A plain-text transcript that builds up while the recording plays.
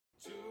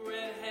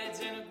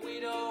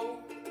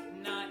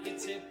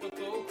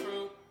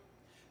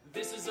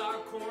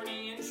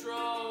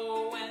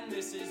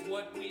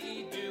what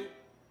we do.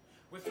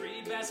 We're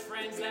three best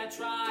friends that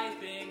try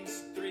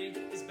things. Three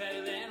is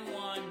better than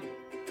one.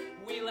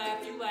 We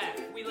laugh, you laugh,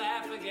 we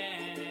laugh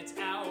again. It's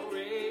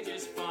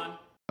outrageous fun.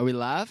 Are we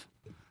live?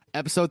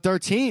 Episode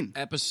 13.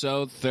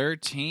 Episode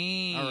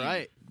 13. All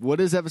right.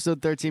 What is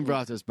episode 13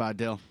 brought to us by,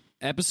 Dill?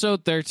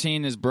 Episode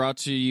 13 is brought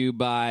to you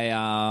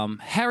by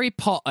Harry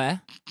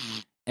Potter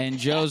and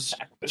Joe's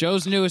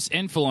newest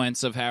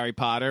influence of Harry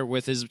Potter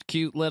with his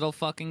cute little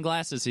fucking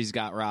glasses he's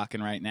got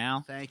rocking right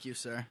now. Thank you,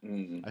 sir.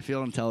 I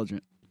feel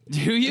intelligent.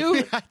 Do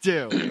you? I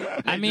do.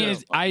 I mean,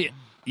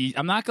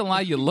 I'm not gonna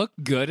lie, you look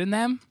good in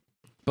them,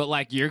 but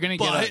like you're gonna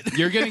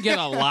get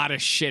a lot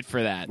of shit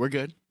for that. We're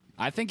good.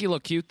 I think you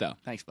look cute though.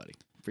 Thanks, buddy.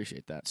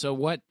 Appreciate that. So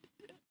what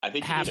I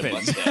think you happened? need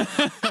a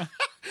mustache.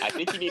 I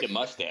think you need a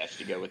mustache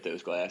to go with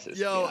those glasses.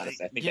 Yo, to be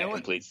honest. I think you know that what?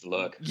 completes the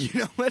look.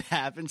 You know what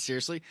happened?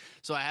 Seriously?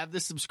 So I have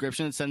this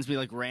subscription that sends me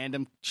like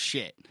random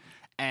shit.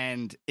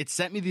 And it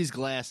sent me these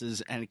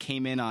glasses and it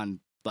came in on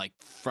like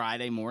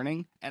Friday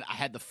morning and I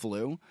had the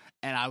flu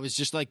and I was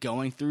just like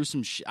going through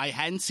some shit. I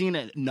hadn't seen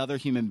another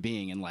human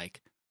being in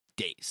like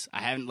days.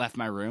 I hadn't left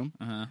my room.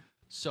 Uh-huh.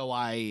 So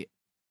I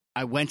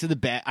went to the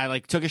bed. I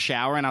like took a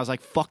shower and I was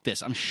like, fuck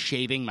this. I'm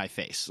shaving my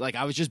face. Like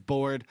I was just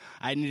bored.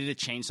 I needed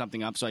to change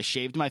something up. So I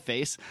shaved my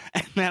face.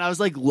 And then I was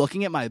like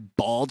looking at my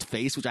bald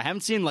face, which I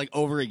haven't seen in like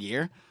over a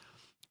year.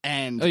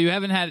 And Oh, you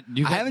haven't had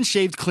I haven't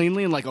shaved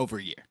cleanly in like over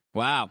a year.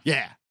 Wow.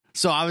 Yeah.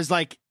 So I was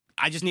like,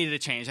 I just needed a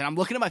change. And I'm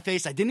looking at my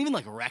face. I didn't even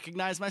like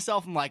recognize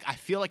myself. I'm like, I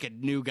feel like a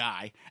new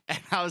guy. And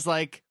I was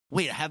like,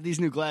 wait, I have these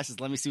new glasses.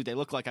 Let me see what they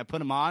look like. I put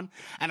them on,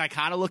 and I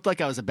kind of looked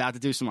like I was about to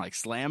do some like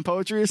slam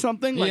poetry or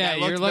something. Like Yeah, I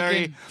looked you're very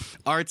looking-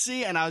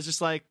 artsy, and I was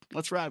just like,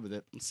 let's ride with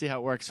it. Let's see how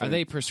it works. Are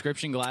they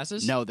prescription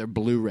glasses? No, they're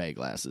Blu-ray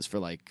glasses for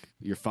like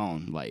your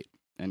phone light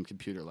and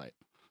computer light.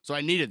 So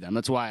I needed them.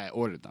 That's why I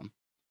ordered them.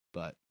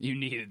 But You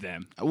needed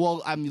them.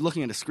 well, I'm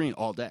looking at a screen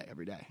all day,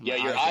 every day. Yeah,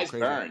 My your go eyes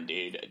crazy. burn,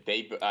 dude.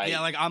 Yeah,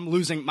 like I'm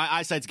losing. My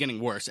eyesight's getting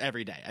worse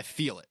every day. I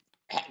feel it.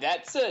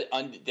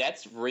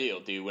 That's real,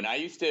 dude. When I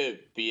used to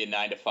be a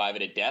 9 to 5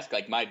 at a desk,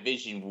 like my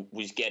vision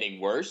was getting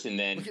worse, and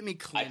then Look at me I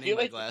cleaning feel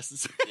my like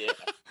glasses. yeah.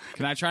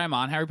 Can I try them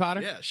on Harry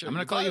Potter? Yeah, sure. I'm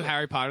going to call you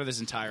Harry Potter this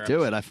entire Do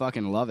episode. it. I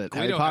fucking love it.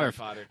 We know Harry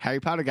Potter. Harry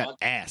Potter got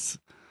ass.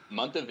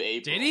 month of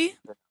April. Did he?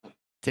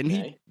 Didn't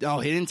Okay. he? Oh,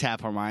 he didn't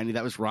tap Hermione.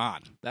 That was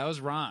Ron. That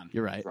was Ron.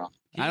 You're right. Ron.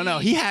 I don't know.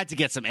 He had to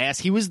get some ass.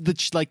 He was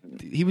the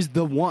he was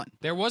the one.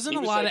 There wasn't He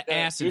a was lot like of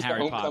ass he in was the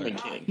Harry Potter. homecoming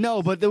king.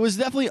 No, but there was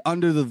definitely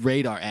under the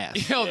radar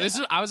ass. Yo,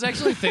 I was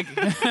actually thinking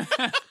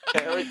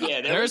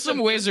Yeah, there was some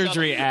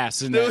wizardry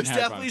ass in There that was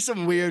Harry definitely Potter.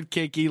 some weird,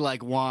 kinky,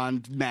 like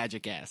wand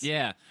magic ass.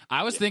 Yeah,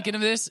 I was thinking of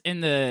this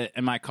in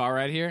my car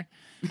right here.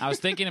 I was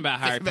thinking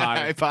about Harry About Potter.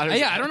 Harry Potter's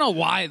Yeah, ass. I don't know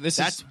why this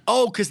That's is.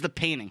 because the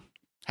painting.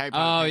 Harry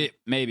Potter. Oh, painting.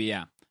 yeah, maybe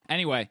yeah.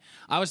 Anyway,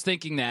 I was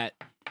thinking that.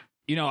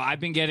 You know, we've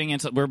been getting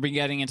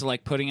into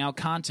like putting out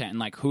content and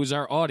like who's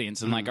our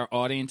audience and like our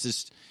audience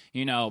is,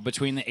 you know,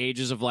 between the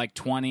ages of like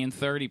 20 and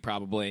 30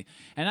 probably.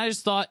 And I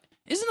just thought,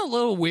 isn't it a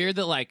little weird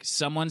that like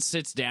someone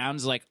sits down and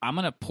is like, I'm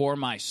going to pour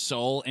my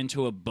soul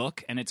into a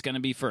book and it's going to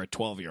be for a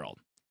 12-year-old.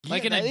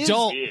 Like an that is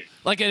adult, weird.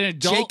 like an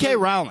adult. J.K.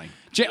 Rowling.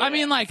 I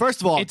mean, like,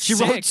 First of all, it's she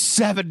sick. wrote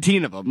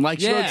 17 of them.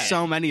 Like, she Yeah. wrote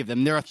so many of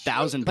them. There are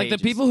 1,000 Like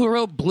pages. the people who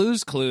wrote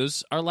Blue's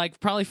Clues are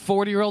like probably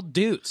 40-year-old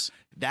dudes.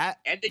 that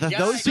And the th- guy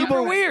those people super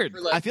are weird.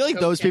 for, like, I feel like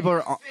those cocaine. people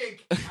are.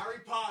 think Harry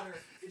Potter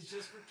is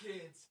just for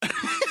kids.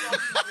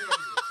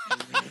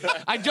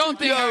 I don't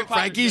think Harry Potter.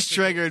 Frankie's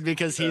triggered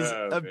because he's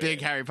Oh, a man.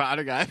 big Harry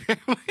Potter guy.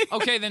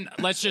 Okay, then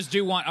let's just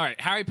do one. All right,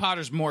 Harry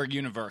Potter's more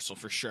universal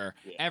for sure.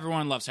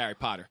 Everyone loves Harry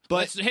Potter. But-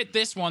 Let's hit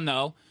this one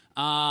though.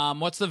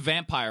 What's the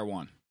vampire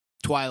one?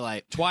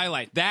 Twilight.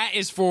 Twilight. That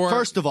is for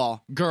First of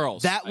all,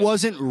 girls. that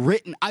wasn't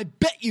written. I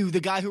bet you the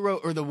guy who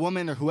wrote, or the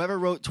woman, or whoever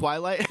wrote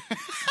Twilight.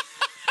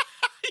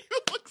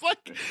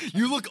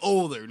 You look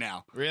older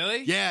now.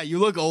 really? Yeah, you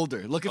look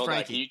older. Look at Hold on,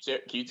 Frankie. can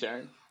you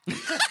turn?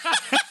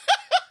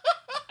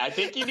 I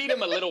think you need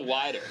him a little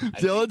wider.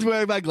 Dylan's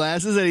wearing my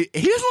glasses, and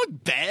he doesn't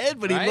look bad,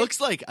 but Right? he looks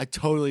like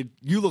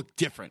you look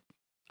different.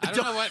 I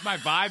don't know what my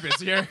vibe is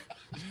here.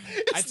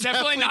 It's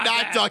definitely not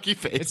that. ducky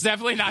face. It's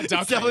definitely not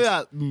duck It's definitely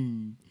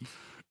face.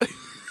 not.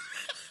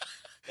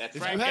 That's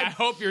Frank, right. I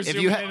hope you're If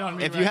zooming you in on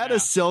me if right you had now. a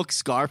silk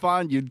scarf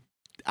on,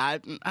 I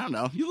don't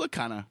know. You look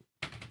kind of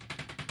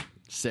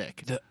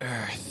sick. The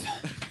earth.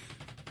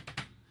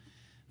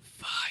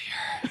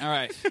 Fire. All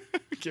right.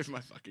 Give my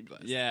fucking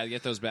glasses. Yeah,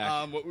 get those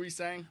back. What were we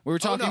saying? We were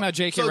talking about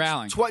J.K.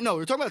 Rowling. No, we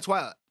were talking about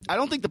Twilight. I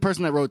don't think the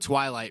person that wrote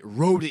Twilight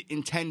wrote it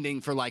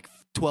intending for like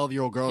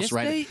 12-year-old girls Yes, to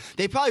write it.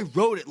 They probably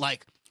wrote it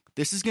like,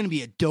 this is going to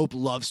be a dope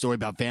love story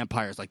about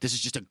vampires. Like, this is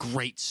just a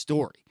great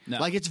story. No.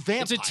 Like, it's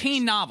vampires. It's a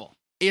teen novel.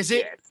 Is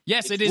it?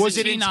 Yes, it is Was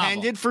a it teen novel.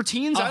 intended for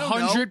teens? I don't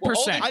know. 100%. Well,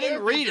 all the I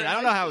didn't read it. I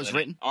don't know how it was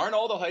written. Aren't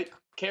all the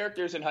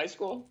characters in high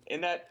school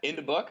in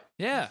the book?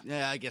 Yeah.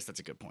 Yeah, I guess that's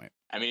a good point.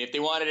 I mean, if they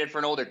wanted it for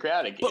an older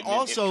crowd, But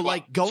also,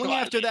 like, going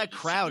after that it's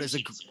crowd is a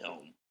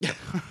film.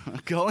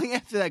 going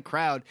after that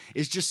crowd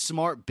is just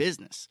smart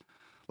business.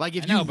 Like,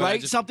 if I know, you but I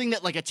write just- something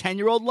that like a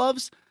 10-year-old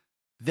loves,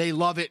 they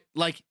love it.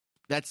 Like,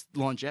 That's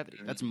longevity.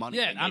 That's money.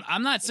 Yeah,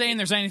 I'm not saying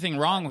there's anything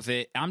wrong with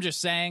it. I'm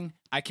just saying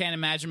I can't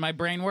imagine my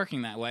brain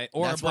working that way.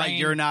 Or That's a brain, why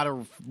you're not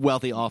a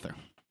wealthy author.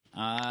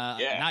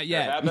 Yeah, not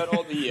yet. How about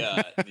all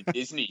the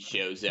Disney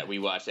shows that we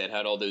watched that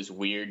had all those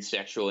weird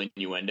sexual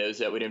innuendos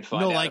that we didn't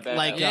find out about?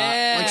 like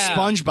Yeah.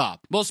 SpongeBob.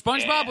 Well,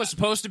 SpongeBob Yeah. was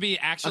supposed to be A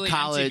actually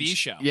college an MTV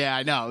show. Yeah,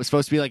 I know. It was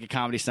supposed to be like a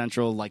Comedy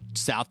Central, like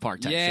South Park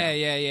type show.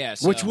 Yeah.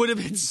 Which So- would have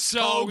been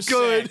so so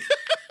good. sick.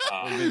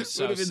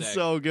 Would have been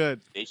so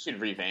good. They should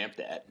revamp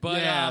that.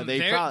 But Yeah, they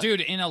dude,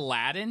 in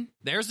Aladdin,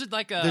 there's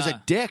like a There's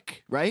a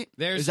dick, right?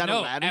 there's Is that no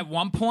Aladdin? at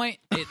one point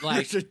it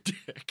like There's a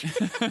dick.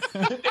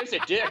 There's a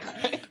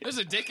dick. there's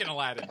a dick in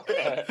Aladdin.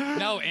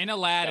 No, in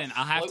Aladdin,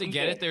 I'll have to floating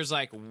get it. dick. There's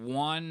like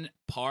one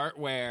part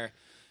where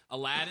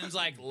Aladdin's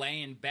like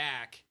laying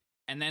back,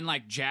 and then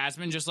like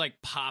Jasmine just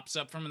like pops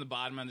up from the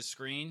bottom of the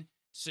screen,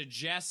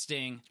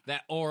 suggesting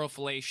that oral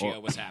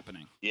fellatio was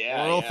happening.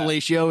 Yeah. Oral yeah.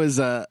 fellatio is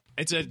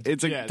It's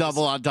a a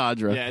double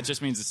entendre. Yeah, it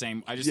just means the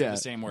same. I just said the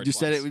same word. You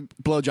said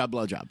it.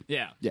 Blowjob.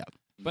 Yeah. Yeah.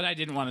 But I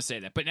didn't want to say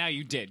that. But now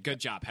you did. Good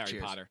job, Harry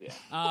Cheers. Potter.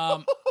 Yeah.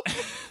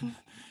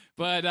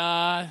 But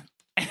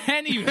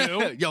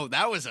anywho, Yo,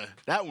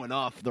 that went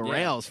off the Yeah.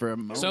 rails for a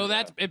moment. so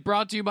that's it.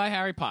 Brought to you by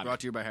Harry Potter, brought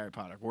to you by Harry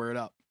Potter. Word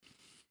up.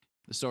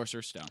 the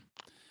Sorcerer's Stone,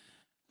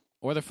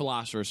 or the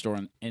Philosopher's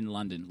Stone in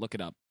London. Look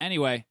it up.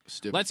 Anyway,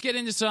 Stupid. let's get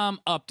into some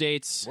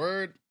updates.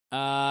 Word.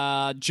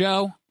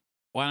 Joe,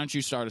 why don't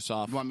you start us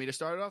off? You want me to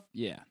start it off?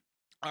 Yeah,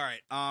 All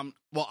right.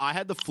 Well, I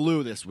had the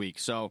flu this week,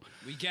 so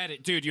we get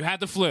it, dude. You had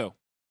the flu.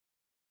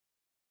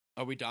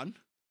 are we done?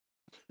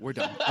 We're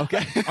done.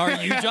 Okay. Are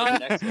you done?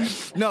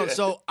 Next one. No,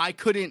 so I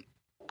couldn't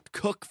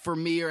cook for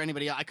me or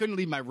anybody else. I couldn't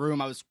leave my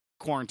room. I was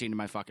quarantined in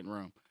my fucking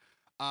room.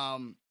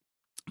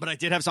 But I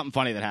did have something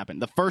funny that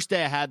happened. The first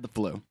day I had the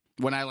flu,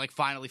 when I like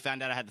finally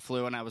found out I had the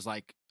flu, and I was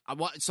like,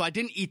 so I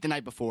didn't eat the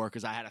night before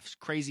because I had a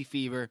crazy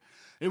fever.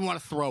 I didn't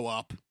want to throw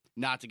up.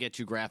 Not to get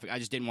too graphic, I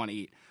just didn't want to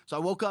eat. So I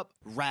woke up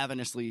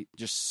ravenously,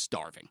 just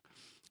starving.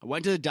 I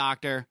went to the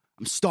doctor.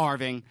 I'm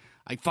starving.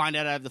 I find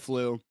out I have the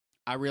flu.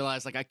 I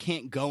realized like I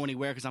can't go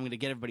anywhere because I'm going to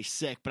get everybody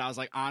sick. But I was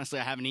like, honestly,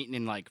 I haven't eaten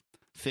in like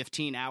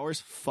 15 hours.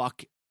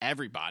 Fuck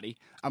everybody.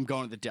 I'm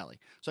going to the deli.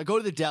 So I go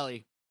to the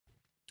deli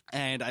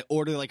and I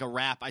order like a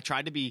wrap. I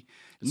tried to be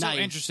It's nice.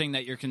 so interesting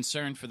that you're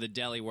concerned for the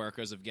deli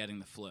workers of getting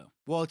the flu.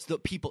 Well, it's the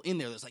people in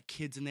there. There's like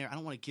kids in there. I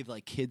don't want to give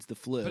like kids the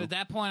flu. But at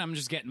that point, I'm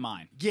just getting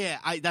mine. Yeah,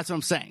 that's what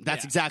I'm saying.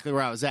 That's Yeah. exactly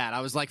where I was at.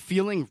 I was like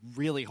feeling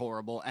really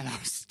horrible and I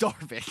was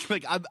starving.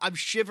 Like I'm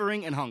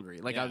shivering and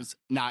hungry. Like I Yeah. was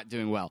not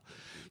doing well.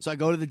 So I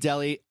go to the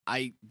deli.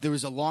 There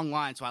was a long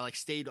line, so I like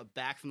stayed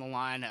back from the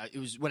line. It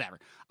was whatever.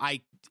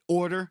 I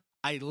order.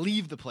 I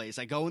leave the place.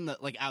 I go in the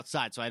like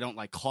outside so I don't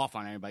like cough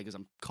on anybody because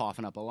I'm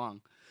coughing up a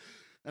lung.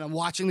 And I'm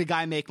watching the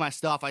guy make my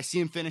stuff. I see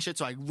him finish it,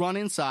 so I run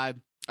inside.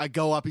 I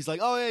go up. He's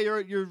like, "Oh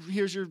yeah, you're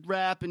here's your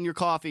wrap and your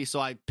coffee." So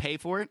I pay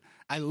for it.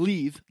 I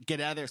leave,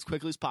 get out of there as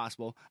quickly as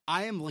possible.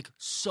 I am like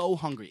so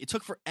hungry. It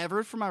took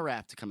forever for my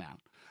wrap to come out.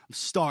 I'm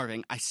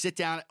starving. I sit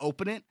down,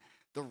 open it.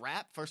 The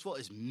wrap, first of all,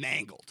 is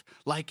mangled,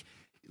 like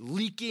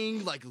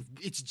leaking, like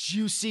it's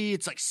juicy.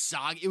 It's like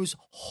soggy. It was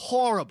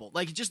horrible.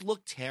 Like it just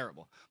looked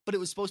terrible. But it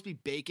was supposed to be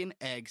bacon,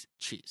 eggs,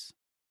 cheese.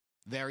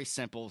 Very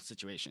simple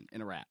situation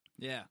in a wrap.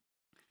 Yeah.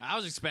 I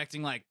was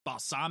expecting like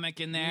balsamic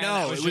in there. No,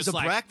 That it was just, a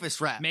like,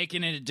 breakfast wrap.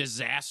 making it a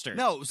disaster.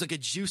 No, it was like a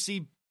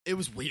juicy. It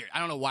was weird. I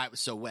don't know why it was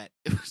so wet.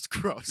 It was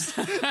gross.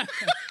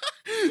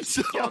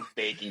 So, Got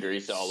bacon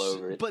grease all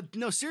over it. but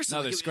no, seriously, No,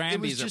 like, the it was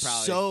Scrambies are just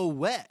probably- so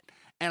wet.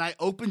 And I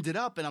opened it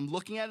up, and I'm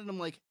looking at it, and I'm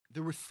like,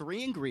 there were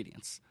 3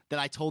 ingredients that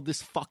I told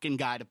this fucking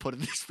guy to put in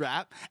this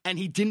wrap, and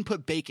he didn't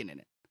put bacon in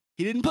it.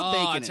 He didn't put Oh,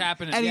 bacon it's in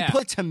happening, it, and yeah. he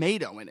put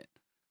tomato in it.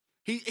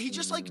 He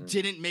just like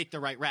didn't make the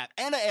right wrap.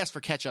 And I asked for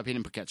ketchup. He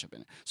didn't put ketchup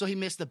in it. So he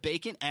missed the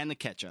bacon and the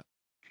ketchup.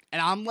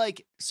 And I'm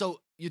like, so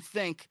you'd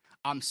think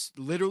I'm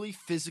literally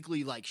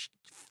physically like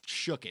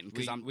shooken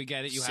because we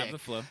get it. You sick. have the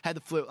flu. Had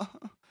the flu.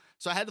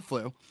 So I had the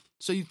flu.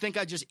 So you'd think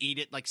I'd just eat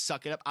it, like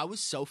suck it up. I was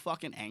so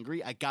fucking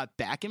angry. I got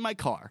back in my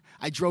car.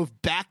 I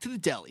drove back to the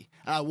deli.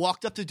 And I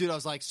walked up to the dude. I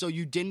was like, so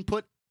you didn't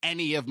put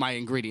any of my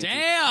ingredients in?"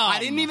 Damn. I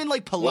didn't even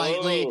like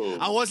politely. Whoa.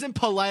 I wasn't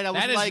polite. I was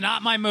That is like,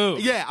 not my move.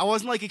 yeah, I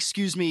wasn't like,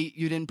 excuse me,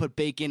 you didn't put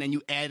bacon and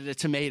you added a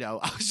tomato.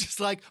 I was just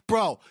like,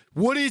 bro,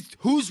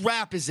 whose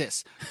wrap is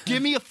this? Give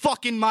me a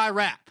fucking my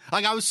wrap.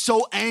 Like, I was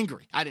so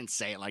angry. I didn't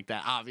say it like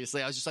that,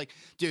 obviously. I was just like,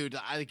 dude,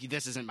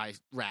 this isn't my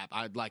wrap.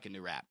 I'd like a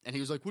new wrap. And he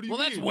was like, what do you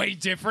Well, mean? that's way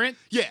different.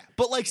 Yeah,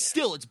 but like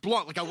still, it's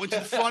blunt. Like I went to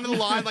the front of the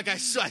line, like I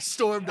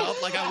stormed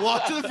up, like I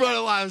walked to the front of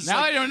the line. I was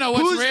Now like, I don't know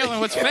what's who's- real and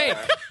what's fake.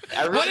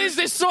 What is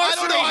this sorcery, I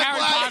don't know, Harry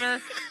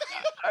Potter?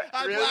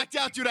 I Really? blacked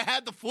out, dude. I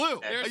had the flu. Are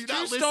There's you two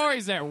not listening?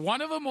 stories there.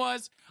 One of them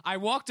was I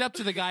walked up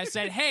to the guy and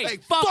said, hey, Hey,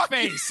 fuck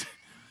fuckface.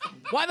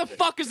 Why the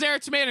fuck is there a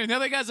tomato? And the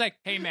other guy's like,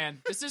 hey,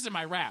 man, this isn't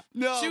my rap.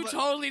 No, Two but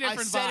totally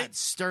different I said vibes. it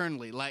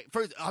sternly. Like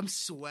first, I'm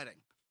sweating,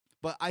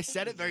 but I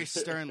said it very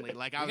sternly.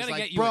 Like I We was gotta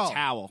like, get you bro, a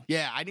towel.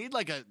 yeah, I need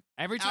like a.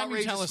 Every time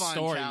you tell a outrageous fun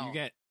story, towel. you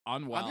get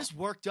unwell. I'm just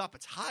worked up.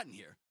 It's hot in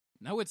here.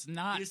 No, it's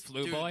not, It is-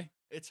 Flu dude, Boy.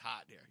 It's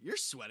hot here. You're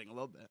sweating a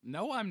little bit.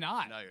 No, I'm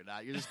not. No, you're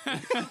not. You're just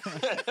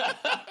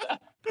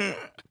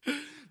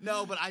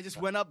no, but I just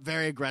went up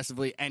very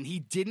aggressively, and he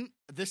didn't.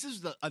 This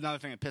is another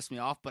thing that pissed me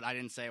off, but I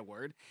didn't say a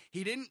word.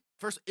 He didn't.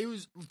 First, it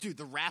was dude.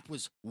 The wrap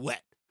was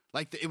wet.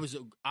 Like it was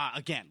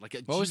again like a.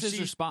 What was his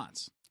juicy-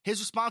 response? His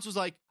response was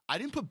like, "I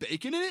didn't put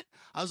bacon in it."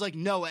 I was like,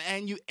 "No,"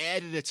 and you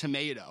added a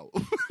tomato.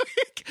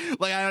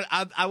 Like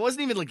I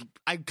wasn't even like.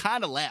 I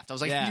kind of laughed. I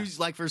was like, Yeah. "You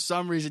like for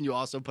some reason you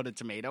also put a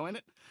tomato in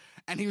it,"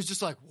 and he was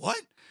just like, "What?"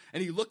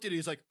 And he looked at it.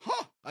 He's like,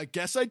 "Huh? I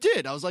guess I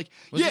did." I was like,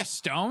 Was "Yeah." he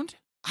stoned?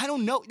 I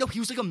don't know. No, he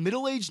was like a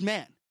middle-aged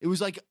man. It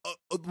was like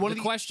one The of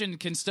the question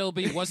can still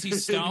be: was he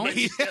stoned?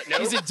 No.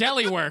 He's a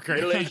deli worker.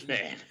 Middle-aged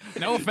man.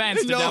 No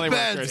offense to no deli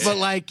offense, workers. but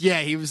like,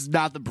 yeah, he was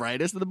not the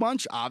brightest of the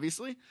bunch,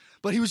 obviously.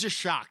 But he was just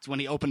shocked when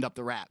he opened up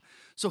the wrap.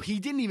 So he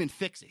didn't even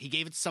fix it. He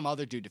gave it to some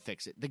other dude to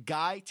fix it. The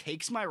guy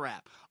takes my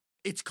wrap.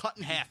 It's cut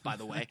in half, by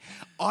the way.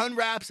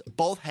 Unwraps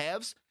both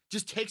halves.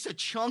 Just takes a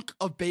chunk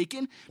of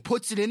bacon,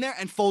 puts it in there,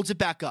 and folds it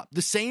back up.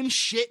 The same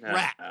shit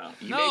wrap.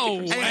 You No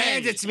make it for And way.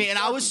 hands it to me, and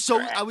I was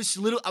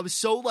Fucking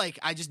so like,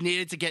 I just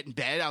needed to get in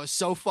bed. I was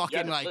so fucking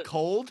gotta like flip.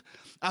 cold.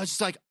 I was just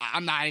like,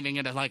 I'm not even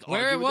gonna like.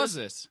 Where argue with was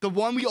this. this? The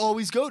one we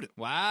always go to,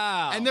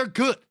 Wow. and they're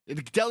good. The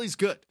deli's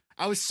good.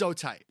 I was so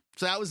tight.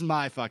 So that was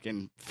my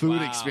fucking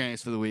food Wow.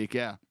 experience for the week.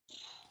 Yeah.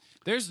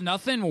 There's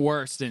nothing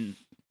worse than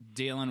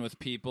dealing with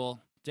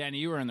people. Danny,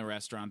 you were in the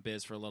restaurant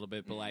biz for a little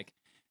bit, but like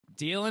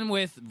dealing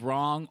with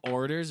wrong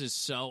orders is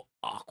so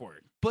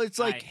awkward. But it's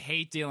I like,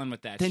 hate dealing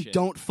with that then shit.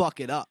 don't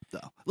fuck it up though.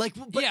 Like,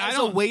 but Yeah, I as a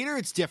don't- waiter,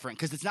 it's different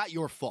because it's not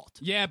your fault.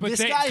 Yeah, but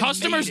This guy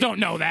customers made it. don't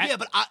know that. Yeah,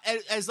 but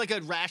as like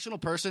a rational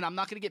person, I'm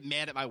not gonna get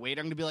mad at my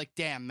waiter. I'm gonna be like,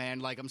 "Damn,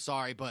 man, like I'm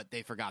sorry, but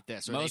they forgot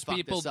this." Or Most they fucked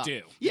people this up.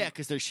 do. Yeah,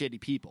 because they're shitty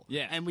people.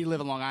 Yeah. and we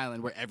live in Long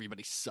Island where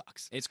everybody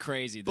sucks. It's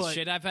crazy. The But-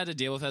 shit I've had to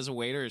deal with as a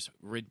waiter is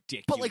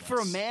ridiculous. But like for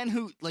a man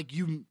who like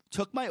you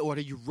took my order,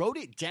 you wrote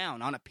it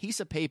down on a piece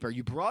of paper,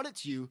 you brought it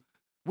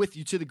with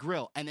you to the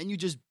grill, and then you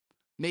just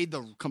made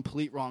the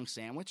complete wrong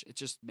sandwich. It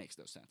just makes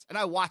no sense. And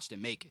I watched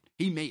him make it.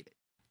 He made it.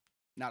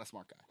 Not a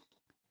smart guy.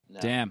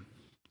 No. Damn.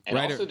 And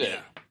Right also, or-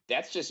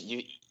 that's just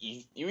you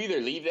either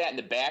leave that in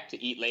the back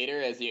to eat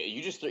later, as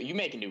you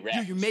make a new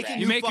wrap. You make a from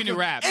new You make a fucking new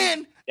wrap.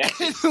 And, That's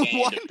and just the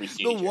standard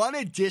procedure. one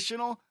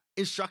additional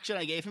instruction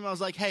I gave him, I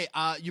was like, "Hey,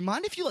 you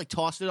mind if you like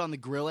toss it on the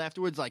grill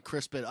afterwards, like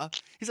crisp it up?"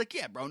 He's like,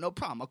 "Yeah, bro, no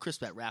problem. I'll crisp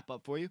that wrap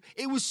up for you."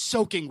 It was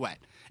soaking wet.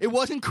 It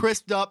wasn't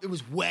crisped up. It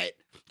was wet.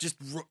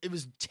 It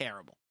was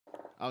terrible.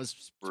 I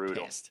was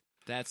Brutal. pissed.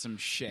 That's some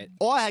shit.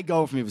 All I had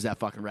going for me was that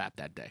fucking wrap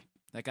that day.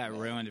 That guy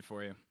ruined it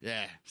for you.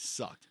 Yeah,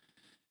 sucked.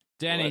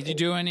 Danny, did you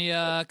do any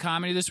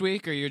comedy this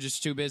week, or you're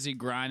just too busy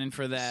grinding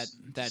for that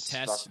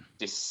test?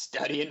 Just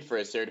studying for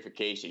a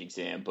certification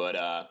exam, but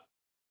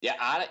yeah,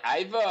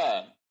 I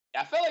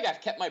felt like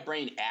I've kept my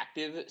brain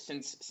active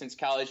since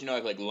college. You know,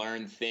 I've like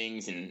learned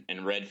things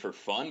and read for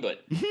fun,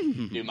 but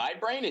dude, my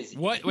brain is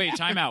What? Wait,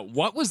 time out.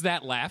 What was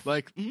that laugh?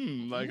 like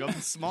I'm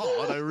smart.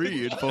 I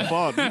read for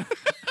fun.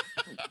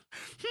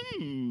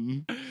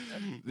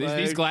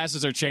 These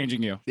glasses are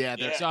changing you. Yeah,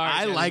 that's Yeah.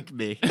 I Sorry, like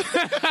me.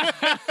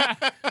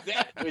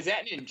 was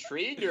that an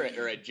intrigue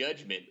or a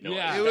judgment? No,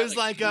 Yeah. It was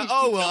like,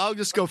 oh well, I'll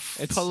just go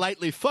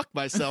politely fuck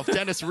myself.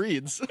 Dennis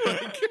reads. no.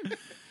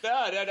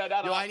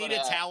 Yo, I need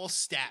a towel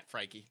stat,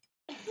 Frankie.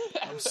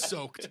 I'm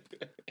soaked.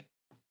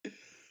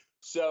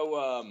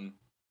 So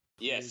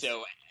yeah,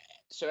 so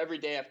every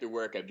day after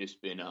work, I've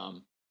just been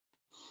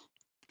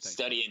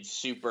studying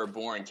super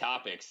boring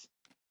topics,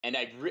 and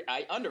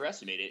I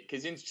underestimate it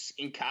because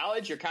in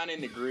college you're kind of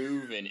in the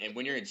groove, and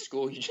when you're in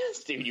school,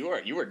 you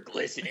are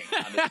glistening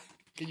on the,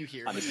 Can you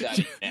hear on me? the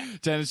side. Yeah.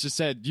 Dennis just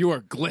said, "You are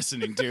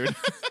glistening, dude."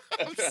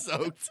 I'm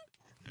soaked.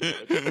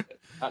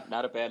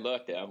 Not a bad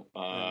look though.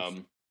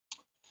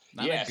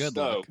 Not yeah, a good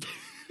so, look.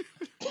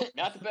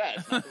 Not the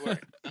best, not the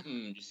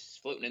worst.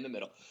 Just floating in the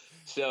middle.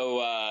 So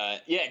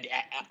yeah,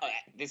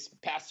 this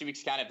past 2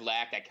 weeks kind of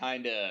lacked.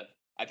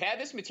 I've had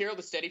this material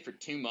to study for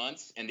 2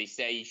 months, and they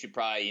say you should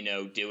probably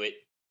do it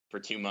for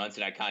 2 months,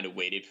 and I kind of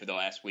waited for the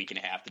last week and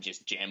a half to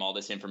just jam all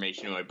this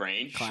information into my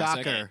brain.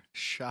 Classic.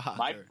 Shocker.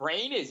 My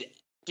brain is,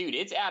 dude,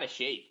 it's out of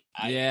shape.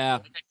 Yeah.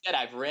 Like I said,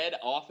 I've read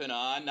off and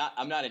on.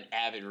 I'm not an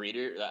avid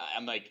reader.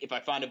 I'm like, if I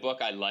find a book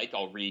I like,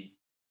 I'll read.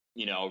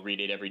 I'll read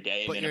it every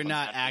day. But and then you're if I'm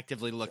not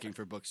actively looking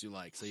for books you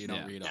like, so you don't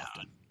Yeah. read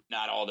often.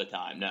 Not all the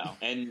time, no.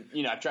 And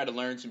I've tried to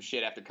learn some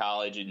shit after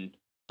college,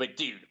 but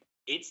dude,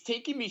 it's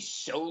taken me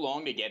so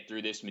long to get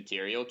through this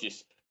material.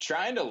 Just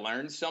trying to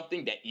learn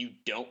something that you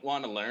don't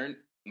want to learn.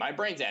 My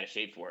brain's out of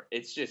shape for it.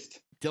 It's just.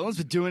 Dylan's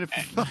been doing it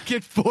for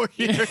fucking 4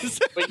 years.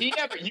 But you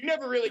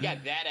never really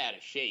got that out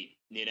of shape.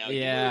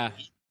 Yeah.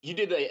 You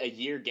did a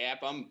year gap.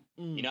 I'm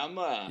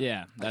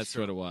Yeah, that's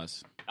what it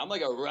was. I'm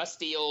like a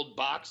rusty old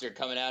boxer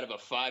coming out of a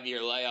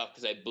 5-year layoff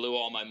because I blew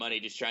all my money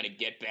just trying to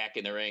get back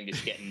in the ring,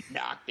 just getting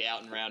knocked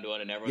out in round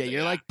one, and everyone's Yeah,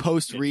 you're "Ah, like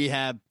post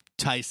rehab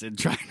Tyson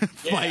trying to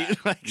Yeah.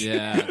 fight. Like,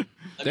 Yeah. let me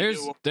there's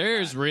do one more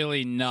there's time."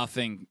 really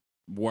nothing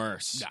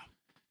worse No.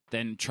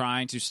 than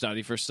trying to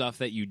study for stuff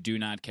that you do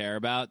not care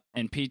about.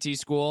 In PT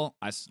school,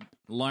 I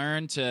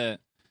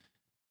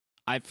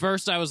At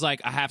first, I was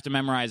like, I have to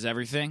memorize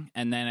everything,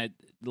 and then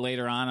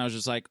later on, I was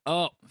just like,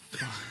 oh.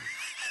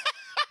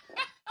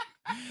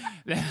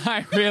 Then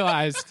I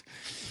realized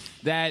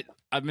that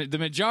the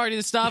majority of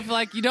the stuff,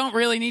 like, you don't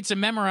really need to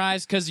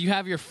memorize because you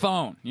have your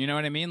phone. You know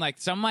what I mean? Like,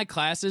 some of my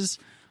classes,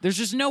 there's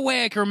just no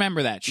way I can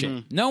remember that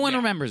shit. No one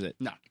remembers it.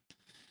 No.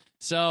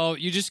 So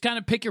you just kind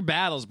of pick your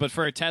battles, but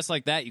for a test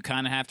like that, you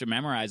kind of have to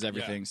memorize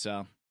everything.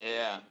 So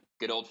Yeah.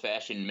 Good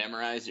old-fashioned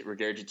memorize it,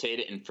 regurgitate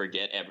it, and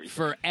forget everything.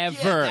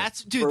 forever. Yeah,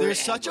 there's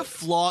such a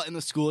flaw in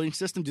the schooling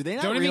system. Do they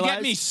not Don't realize? even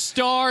get me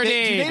started.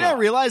 Do they not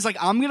realize, like,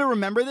 I'm going to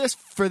remember this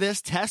for this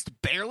test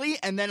barely,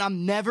 and then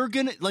I'm never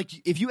going to, like,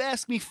 if you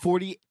ask me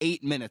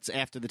 48 minutes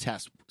after the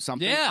test,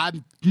 something,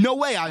 no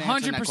way I'm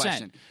answering that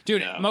question.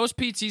 Dude, most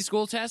PT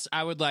school tests,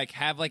 I would, like,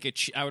 have, like,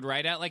 I would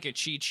write out, like, a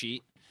cheat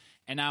sheet,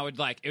 and I would,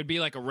 like, it would be,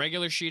 like, a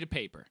regular sheet of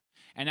paper,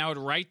 and I would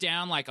write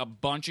down, like, a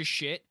bunch of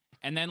shit,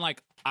 and then,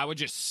 like, I would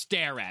just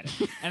stare at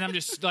it. And I'm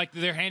just like,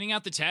 they're handing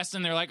out the test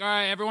and they're like, all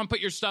right, everyone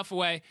put your stuff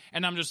away.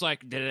 And I'm just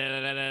like,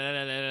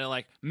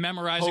 like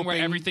memorizing where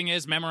everything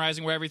is,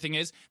 memorizing where everything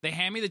is. They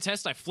hand me the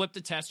test. I flip the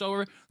test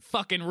over,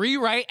 fucking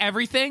rewrite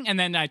everything. And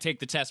then I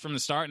take the test from the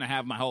start and I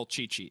have my whole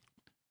cheat sheet.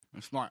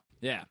 I'm smart.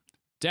 Yeah.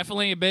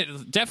 Definitely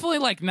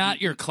like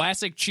not your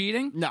classic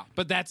cheating. No.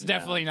 But that's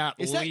definitely not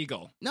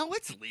legal. No,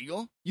 it's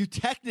legal. You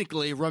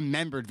technically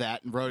remembered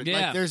that and wrote it.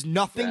 Yeah. Like, there's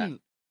nothing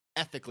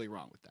ethically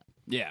wrong with that.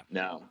 Yeah.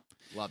 No.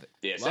 Love it.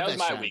 Yeah, so Love that was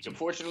my strategy. week.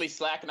 Unfortunately,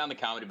 slacking on the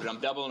comedy, but I'm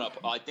doubling up.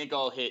 I think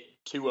I'll hit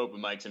 2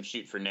 open mics. I'm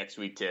shooting for next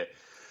week to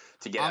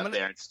get out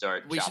there and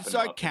start. We should chopping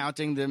start them up.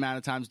 counting the amount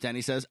of times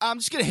Denny says, I'm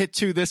just going to hit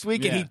 2 this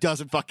week, and he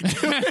doesn't fucking do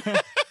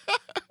it.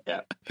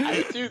 Yeah, I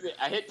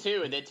hit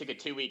two, and then took a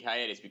 2-week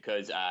hiatus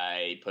because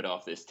I put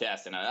off this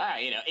test. And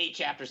 8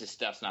 chapters of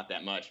stuff's not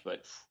that much,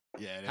 but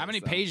How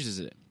many pages is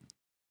it?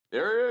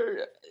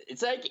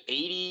 it's like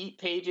 80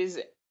 pages,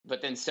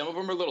 but then some of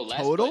them are a little less.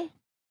 Total?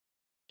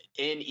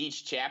 In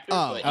each chapter.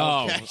 Oh, but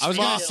okay. I was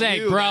going to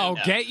say, bro,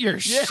 get your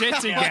shit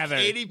together.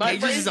 80 My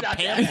pages is a brain's not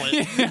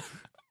pamphlet.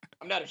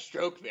 I'm not a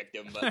stroke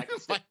victim, but I can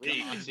still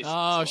read. It's just,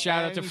 Oh,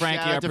 shout out to Frankie,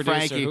 Shout out our to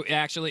producer, Frankie. who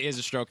actually is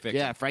a stroke victim.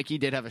 Yeah, Frankie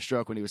did have a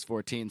stroke when he was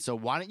 14, so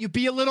why don't you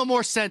be a little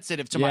more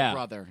sensitive to my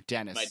brother,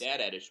 Dennis? my dad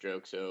had a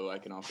stroke, so I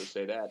can also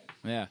say that.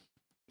 Yeah.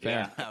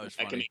 Yeah, Fair. That was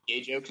I can funny. make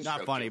gay jokes. And Not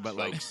stroke funny, jokes, but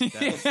like,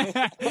 folks.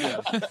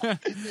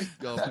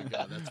 oh my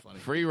god, that's funny.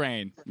 Free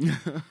reign.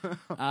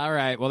 All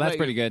right. Well, that's Wait,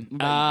 pretty good. what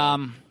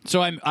about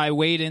So I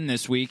weighed in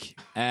this week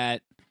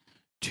at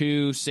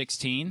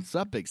 216. What's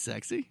up, big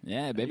sexy?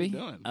 Yeah, baby. you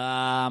doing?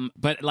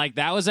 But like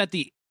that was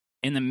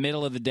in the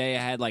middle of the day.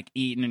 I had like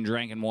eaten and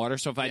drank water.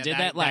 So if I did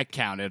that like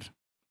counted.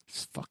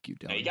 Fuck you,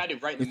 No, Dylan. you got to do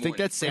it right in You the think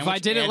morning. that sandwich If I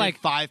did it added like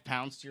 5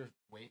 pounds to your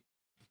weight?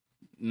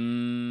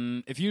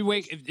 if you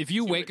wake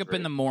up in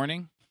true. the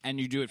morning and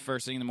you do it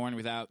first thing in the morning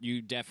without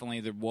you definitely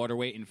the water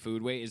weight and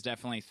food weight is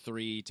definitely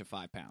 3 to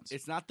 5 pounds.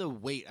 It's not the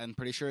weight. I'm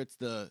pretty sure it's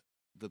the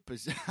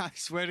I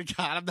swear to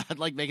God, I'm not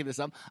like making this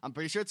up. I'm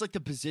pretty sure it's like the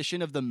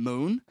position of the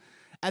moon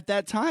at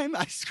that time.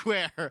 I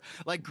swear,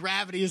 like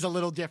gravity is a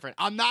little different.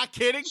 I'm not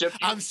kidding. So if you,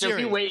 I'm so if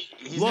serious. you wait,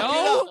 he's Look not it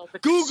gonna- up.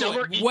 it's Google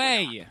summer it. equinox.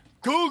 Way.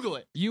 Google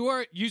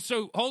it.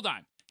 So hold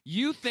on.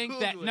 You think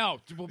that Google it. no?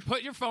 Well,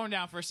 put your phone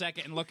down for a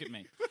second and look at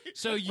me.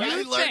 So I you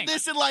learned think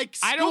this in like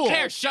school. I don't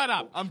care. Shut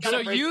up. I'm So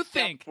gonna break you this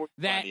down think for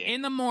that you.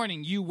 in the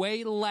morning you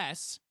weigh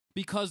less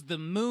because the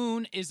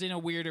moon is in a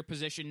weirder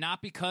position,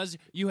 not because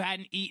you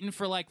hadn't eaten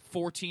for like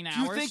 14 hours?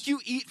 Do you think you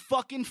eat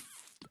fucking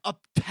a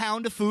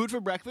pound of food for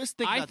breakfast?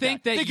 Think I about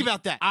think that Think you-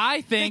 about that.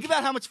 I think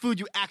about how much food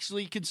you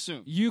actually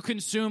consume.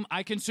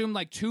 I consume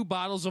like 2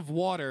 bottles of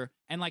water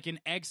and like an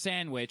egg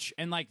sandwich,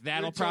 and like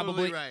that'll You're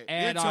probably totally right.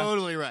 add You're on.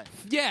 totally right.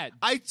 Yeah.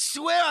 I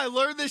swear I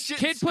learned this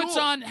shit in Kid school. puts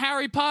on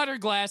Harry Potter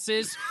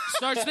glasses,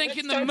 starts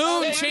thinking the Starts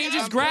moon saying-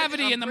 changes I'm gravity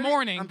pretty- in the I'm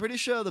morning. pretty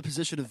sure the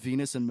position of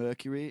Venus and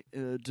Mercury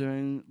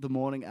during the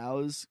morning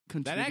hours That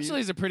contribute.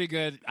 actually is a pretty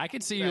good. I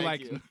could see you Thank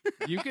like you.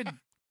 you could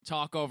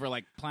talk over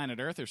like planet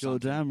Earth or You're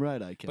something. damn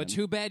right I can. But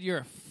too bad you're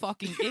a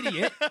fucking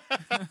idiot.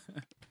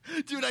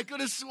 Dude, I could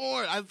have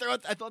sworn. I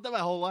thought that my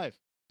whole life.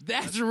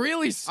 That's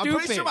really I'm stupid.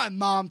 pretty sure my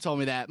mom told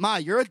me that. Ma,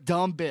 you're a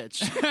dumb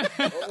bitch.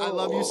 I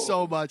love you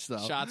so much, though.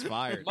 Shots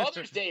fired.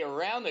 Mother's Day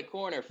around the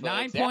corner, folks.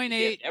 9.8 That's the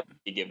gift everyone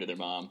can give to their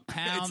mom.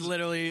 Pounds. It's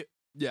literally,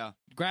 yeah.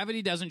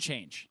 Gravity doesn't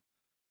change.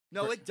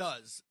 No, it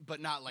does,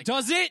 but not like.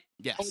 Does it?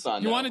 Yes. Hold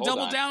on. You no, want to hold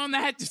double on. down on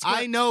that?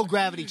 I know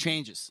gravity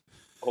changes.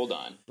 Hold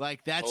on.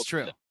 Like that's Hold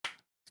true. on.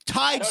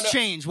 Tides I don't know.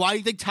 change. Why do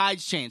you think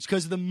tides change?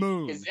 Because of the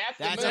moon. 'Cause that's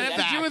the Does moon. a that have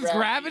to fact. do with Gravity.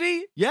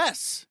 gravity?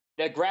 Yes.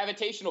 The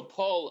gravitational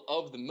pull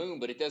of the moon,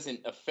 but it doesn't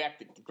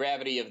affect the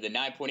gravity of the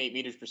 9.8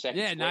 meters per second.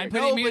 Yeah, squared.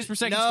 9.8 meters per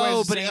second squared No,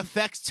 is the but it same.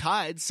 affects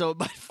tides, so it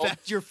might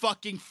affect your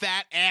fucking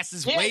fat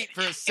ass's Yeah, weight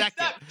for a it's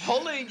second. not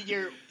pulling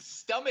your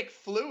stomach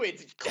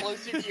fluids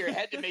closer to your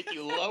head to make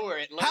you lower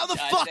it. How the low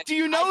tide fuck than do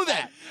you know high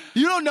that? tide.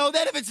 You don't know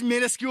that if it's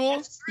minuscule?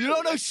 That's true. You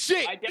don't know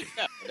shit. I didn't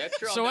know. That's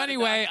true. I'm So not a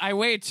anyway, doctor. I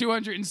weighed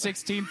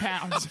 216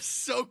 pounds.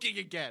 Soaking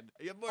again.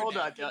 You have more Hold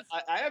on, napkins?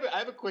 John. I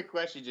have a quick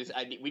question.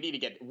 We need to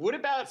get. What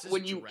about This is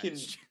when you can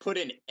drenched. put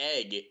an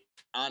egg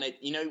on it?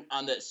 You know,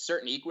 on the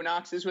certain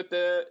equinoxes with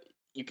the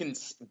you can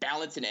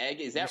balance an egg.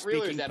 Is You're that real or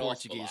is speaking that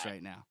Portuguese also a lie?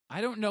 right now.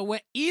 I don't know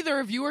what either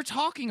of you are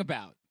talking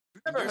about.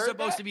 Never You're heard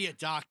supposed that? to be a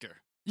doctor.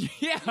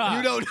 Yeah.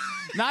 You don't.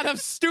 Not of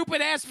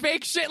stupid ass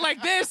fake shit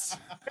like this.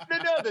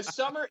 No, the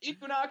summer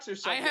equinox or I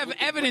something. have We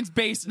can-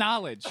 evidence-based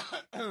knowledge.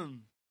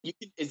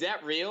 Is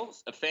that real?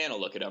 A fan will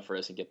look it up for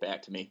us and get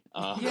back to me.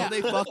 No,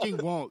 they fucking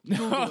won't.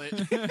 Google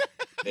it.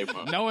 They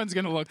won't. No one's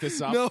gonna look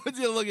this up. No one's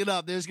gonna look it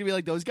up. There's gonna be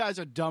like, those guys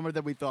are dumber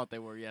than we thought they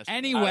were yesterday.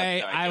 Anyway,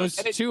 Sorry, I go was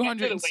ahead. Get to the weight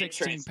 216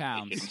 translation,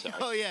 pounds. I'm sorry.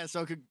 Oh yeah,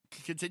 so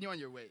continue on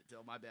your weight,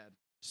 Dill. My bad.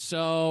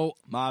 So,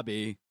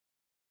 Mobby.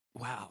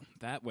 wow,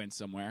 that went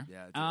somewhere.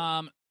 Yeah, it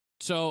did.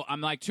 So I'm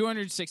like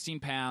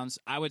 216 pounds.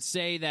 I would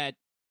say that,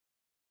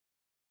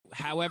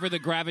 however the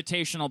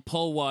gravitational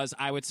pull was,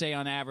 I would say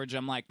on average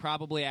I'm like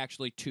probably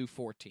actually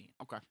 214.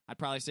 Okay. I'd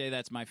probably say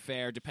that's my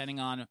fair.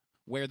 Depending on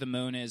where the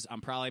moon is,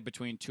 I'm probably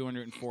between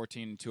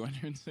 214 and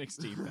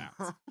 216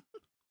 pounds.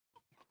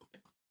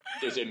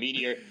 There's a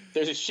meteor.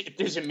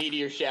 There's a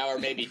meteor shower,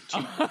 maybe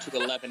 2 to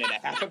 11 and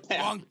a half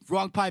pounds.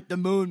 Wrong pipe. The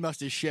moon must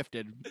have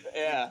shifted.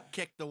 Yeah.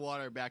 Kicked the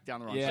water back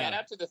down the wrong Yeah. side. Shout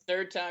out to the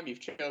third time you've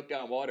choked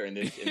on water in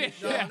this.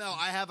 No, Yeah. no,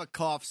 I have a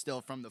cough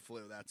still from the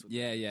flu. That's what.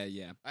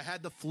 Yeah. I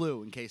had the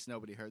flu. In case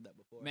nobody heard that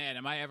before. Man,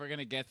 am I ever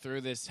gonna get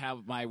through this? How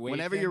my weight?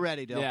 Whenever thing? you're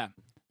ready, Dill. Yeah.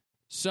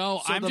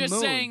 So I'm the just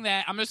moon. saying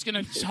that I'm just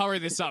gonna hurry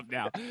this up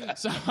now.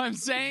 So I'm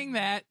saying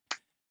that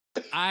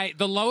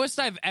the lowest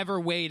I've ever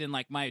weighed in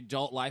like my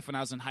adult life when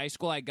I was in high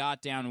school, I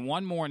got down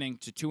one morning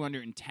to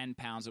 210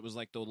 pounds. It was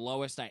like the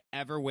lowest I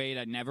ever weighed.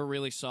 I never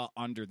really saw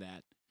under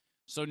that.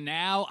 So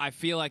now I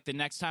feel like the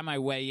next time I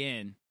weigh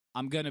in,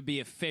 I'm gonna be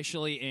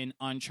officially in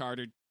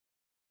uncharted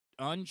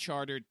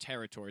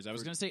territories. I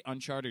was gonna say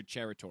uncharted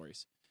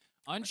territories.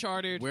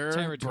 Uncharted We're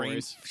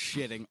territories.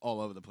 brain shitting all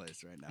over the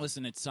place right now.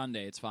 Listen, it's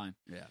Sunday. It's fine.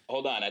 Yeah.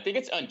 Hold on, I think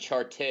it's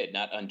uncharted,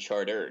 not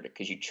unchartered,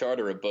 because you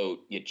charter a boat,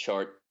 you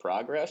chart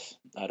progress.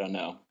 I don't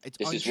know. It's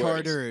This is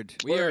unchartered.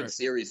 We're are in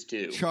series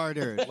 2.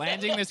 Chartered.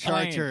 Landing this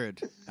plane.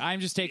 Chartered.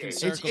 I'm just taking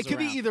It's- circles It could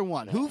around. be either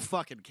one. Who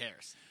fucking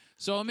cares?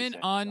 So I'm in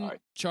Sorry.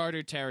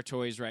 uncharted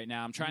territories right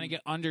now. I'm Mm. trying to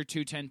get under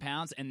 210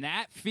 pounds, and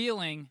that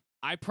feeling,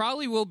 I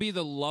probably will be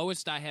the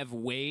lowest I have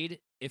weighed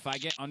if I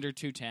get under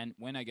 210.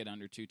 When I get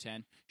under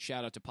 210,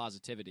 shout out to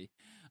positivity.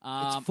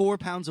 It's 4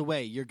 pounds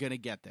away. You're gonna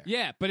get there.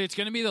 Yeah, but it's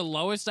going to be the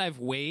lowest I've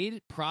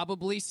weighed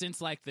probably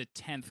since like the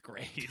 10th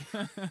grade.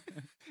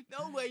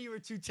 No way you were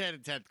 210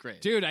 in 10th grade.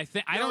 Dude, I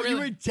think I don't You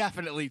really. were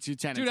definitely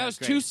 210 Dude, in 10th I was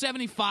grade.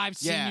 275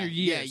 senior Yeah,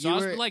 year, yeah, so you I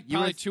was were- like you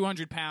were- probably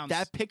 200 pounds.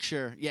 That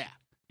picture, yeah.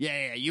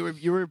 You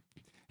were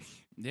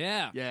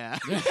yeah. yeah.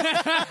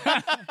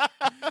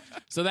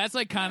 So that's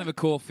like kind of a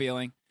cool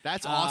feeling.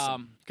 That's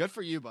awesome. Good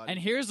for you, buddy. And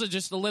here's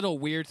just a little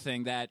weird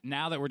thing that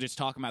now that we're just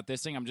talking about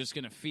this thing, I'm just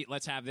gonna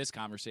let's have this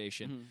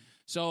conversation. Mhm.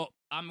 So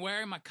I'm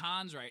wearing my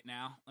cons right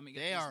now. Let me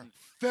get They these are in-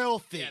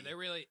 filthy. Yeah, they're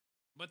really,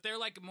 but they're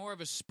like more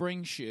of a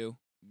spring shoe.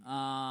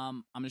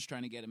 I'm just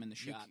trying to get them in the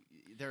shot.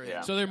 They're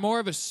Yeah. So they're more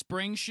of a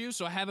spring shoe.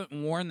 So I haven't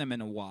worn them in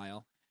a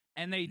while,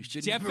 and they You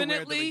should never wear them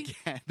definitely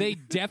again. they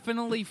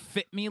definitely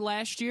fit me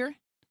last year,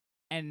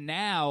 and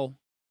now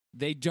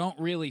they don't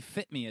really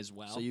fit me as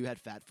well. So you had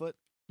fat foot?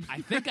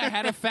 I think I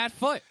had a fat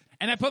foot.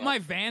 And I put my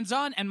Vans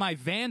on, and my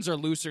Vans are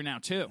looser now,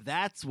 too.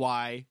 That's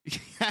why.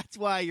 That's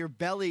why your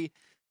belly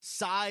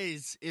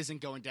size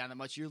isn't going down that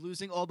much. You're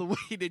losing all the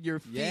weight in your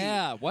feet.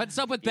 Yeah. What's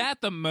up with that,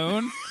 the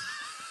moon?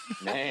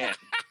 Man.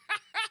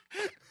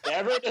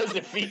 Ever does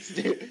the feet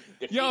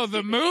do? Yo,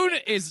 the moon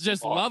is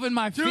just loving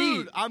my Dude,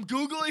 feet. I'm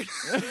Googling.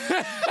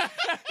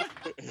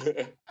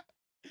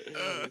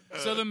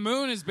 So the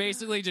moon is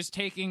basically just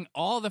taking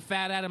all the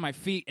fat out of my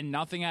feet and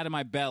nothing out of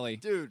my belly.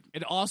 Dude.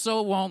 It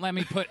also won't let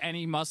me put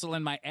any muscle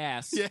in my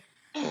ass. Yeah.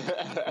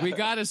 We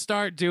got to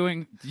start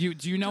doing. Do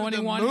you know Dude, the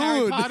anyone, Harry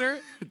moon. Potter?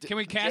 Can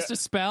we cast a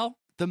spell?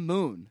 The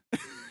moon.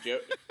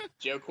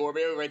 Joe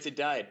Corbett writes a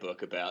diet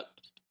book about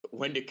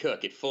when to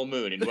cook at full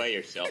moon and weigh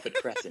yourself at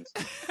crescent.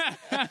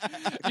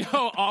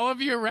 Yo, all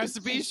of your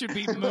recipes should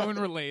be moon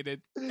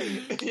related.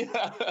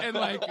 And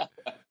like,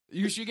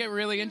 you should get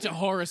really into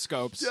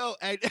horoscopes. Yo,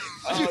 and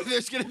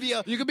there's gonna be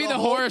a. You could be the the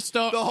whole,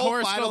 horoscope. The whole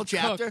horoscope final cook.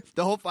 chapter.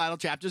 The whole final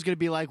chapter is gonna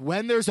be like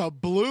when there's a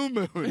blue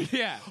moon.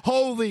 Yeah.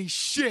 Holy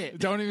shit!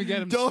 Don't even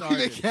get him Don't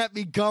started. even get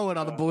me going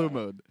on the blue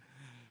moon.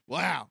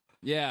 Wow,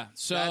 Yeah.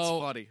 So that's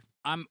funny.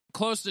 I'm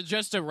close to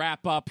just to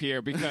wrap up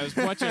here because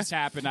what just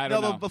happened, I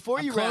don't No, know. but before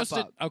I'm you close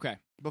wrap to- up- okay.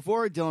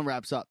 Before Dylan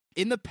wraps up,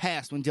 in the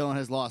past when Dylan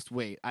has lost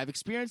weight, I've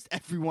experienced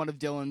every one of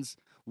Dylan's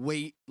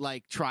weight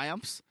like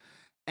triumphs,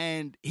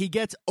 and he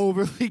gets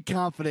overly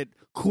confident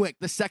quick.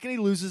 The second he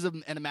loses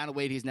an amount of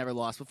weight he's never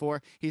lost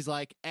before, he's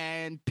like,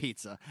 and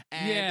pizza,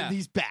 and Yeah.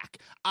 he's back.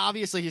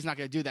 Obviously, he's not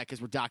going to do that because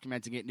we're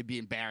documenting it, and it'd be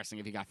embarrassing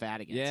if he got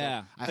fat again. So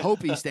Yeah. I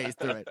hope he stays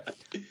through it.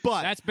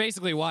 But That's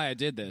basically why I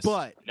did this.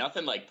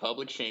 Nothing like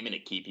public shaming to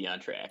keep you on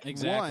track.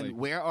 Exactly. one,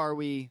 where are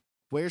we?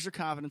 Where's your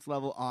confidence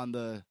level on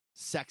the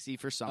sexy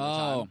for Oh,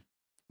 summertime?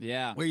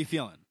 yeah. Where are you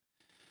feeling?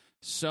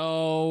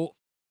 So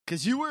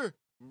Because you were,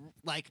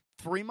 like,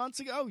 3 months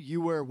ago, you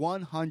were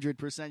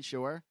 100%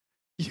 sure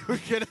you were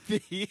going to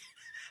be.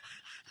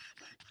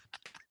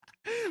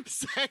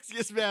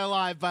 Sexiest man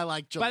alive by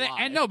like July.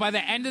 By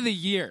the end of the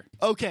year.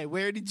 Okay,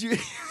 where did you?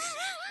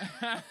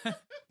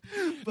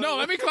 No,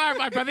 let me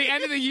clarify. By the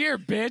end of the year,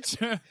 bitch.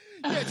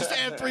 Yeah, just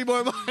add 3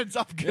 more months.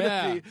 I'm gonna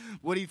Yeah. be.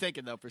 What are you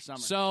thinking though for summer?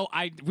 So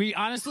we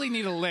honestly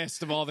need a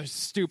list of all the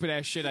stupid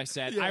ass shit I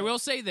said. Yeah. I will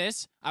say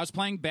this: I was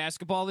playing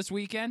basketball this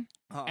weekend,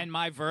 Uh-huh. and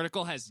my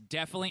vertical has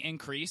definitely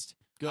increased.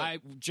 Good. I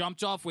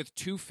jumped off with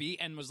 2 feet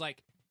and was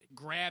like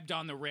grabbed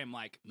on the rim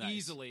like Nice.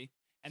 easily,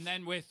 and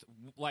then with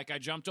like I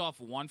jumped off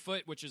 1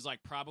 foot, which is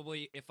like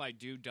probably if I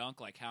do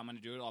dunk, like how I'm gonna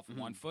do it off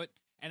 1 foot,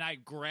 and I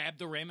grabbed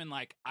the rim and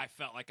like I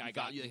felt like I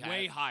got you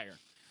way had- higher.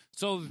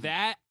 So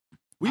that.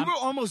 we I'm- were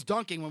almost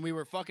dunking when we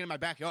were fucking in my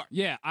backyard.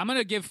 Yeah, I'm going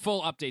to give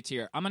full updates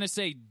here. I'm going to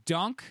say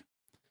dunk.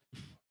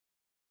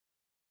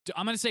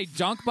 I'm going to say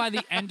dunk by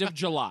the end of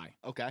July.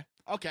 Okay,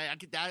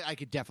 I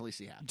could definitely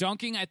see happening.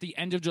 Dunking at the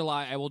end of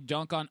July. I will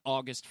dunk on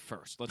August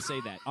 1st. Let's say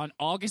that. On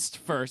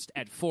August 1st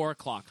at 4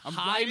 o'clock. I'm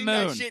High writing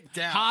moon. that shit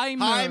down. High moon.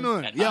 High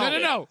moon. That's Yo, No, no,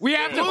 no. We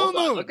have to. Hold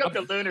on. moon. Look up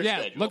the lunar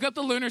Yeah, schedule. look up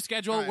the lunar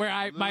schedule All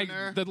right, where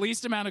lunar. the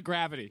least amount of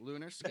gravity.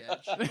 Lunar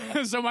sketch.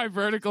 So my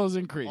vertical is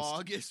increased.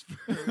 August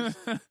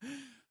 1st.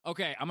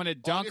 Okay, I'm going to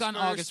dunk on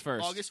August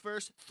 1st. August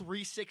 1st,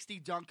 360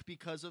 dunk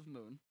because of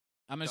moon.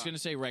 I'm just done. going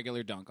to say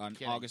regular dunk on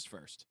Kidding. August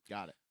 1st.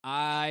 Got it.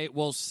 I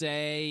will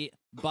say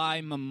by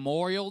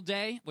Memorial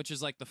Day, which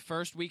is like the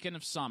first weekend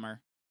of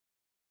summer.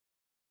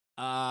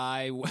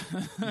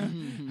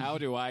 How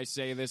do I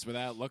say this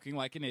without looking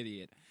like an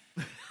idiot?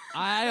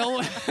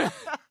 I'll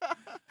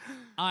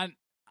on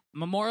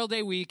Memorial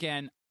Day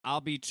weekend,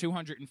 I'll be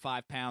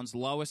 205 pounds,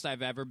 lowest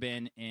I've ever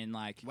been in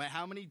like Wait,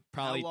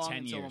 Probably how long 10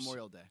 until years.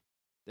 Memorial Day?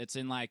 it's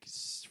in like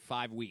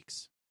 5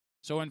 weeks.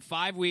 So in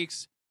 5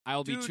 weeks,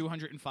 I'll be Dude,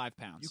 205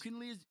 pounds. You can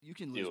lose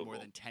more Doable.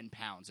 than 10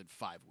 pounds in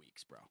 5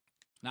 weeks, bro.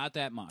 Not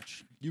that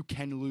much. You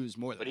can lose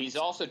more than But he's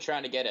that. also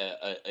trying to get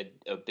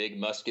a big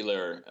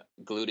muscular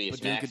gluteus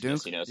Badooka maximus,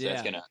 dook? you know, so Yeah.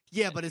 that's gonna.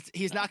 Yeah, but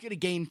he's not going to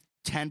gain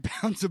 10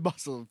 pounds of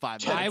muscle in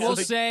 5 minutes. I will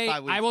Like, say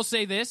 5 weeks. I will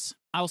say this.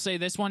 I will say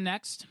this one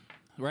next.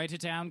 Write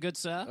it down, good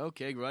sir.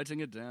 Okay,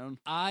 writing it down.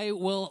 I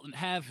will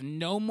have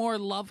no more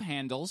love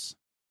handles.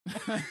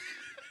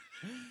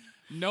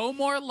 No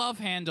more love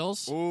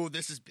handles. Oh,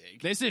 this is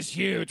big. This is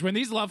huge. When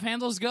these love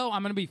handles go,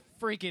 I'm going to be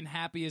freaking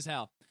happy as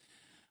hell.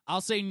 I'll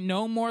say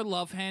no more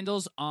love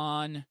handles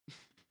on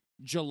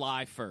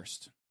July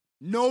 1st.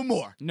 No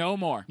more. No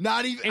more.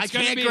 Not even. I It's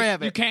gonna can't be-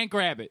 grab it. You can't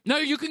grab it. No,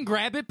 you can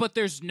grab it, but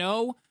there's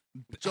no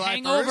July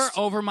hangover 1st?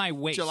 over my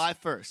waist. July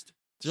 1st.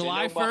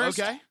 July So no bu- 1st.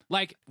 Okay.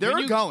 Like They're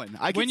when you, going.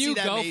 I can when see you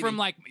that go maybe. from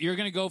like you're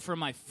gonna go from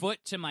my foot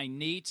to my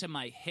knee to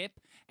my hip,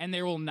 and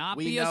there will not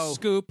We be know. a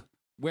scoop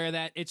where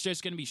that it's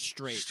just gonna be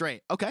straight.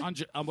 Straight. Okay.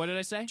 On what did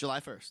I say?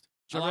 July 1st. I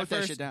July wrote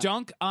that shit 1st. down.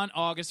 Dunk on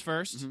August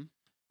 1st. Mhm.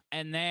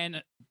 And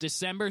then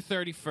December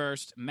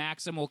 31st,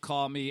 Maxim will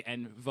call me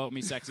and vote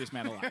me sexiest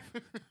man alive.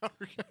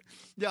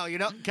 Yo,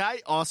 can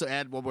I also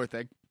add one more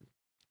thing?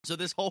 So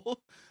this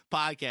whole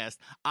podcast,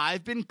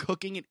 I've been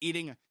cooking and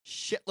eating a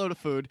shitload of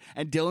food,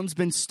 and Dylan's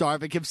been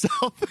starving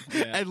himself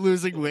Yeah. and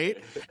losing weight.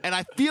 And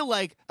I feel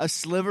like a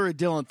sliver of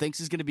Dylan thinks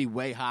he's going to be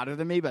way hotter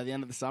than me by the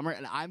end of the summer,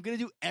 and I'm going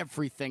to do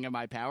everything in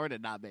my power to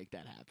not make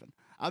that happen.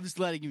 I'm just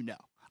letting you know.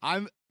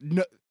 I'm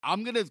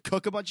going to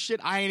cook a bunch of shit.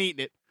 I ain't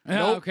eating it.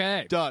 Nope.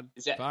 Okay. Done.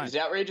 Is Fine.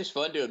 Outrageous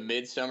fun to a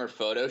midsummer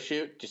photo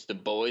shoot? Just the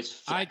boys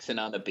flexing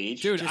on the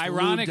beach? Dude, Just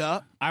ironic. lubed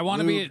up. I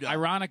want to be Lubed up.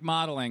 ironic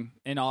modeling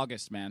in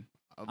August, man.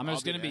 I'm I'll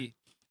just going to there. be.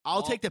 I'll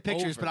all take the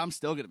pictures, over. but I'm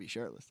still going to be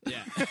shirtless.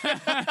 Yeah.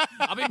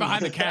 I'll be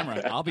behind the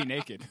camera. I'll be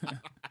naked.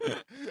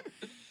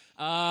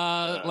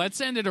 Let's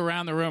send it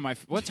around the room.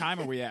 What time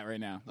are we at right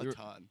now? A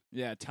ton.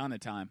 Yeah, a ton of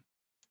time.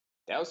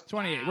 That was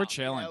 28. We're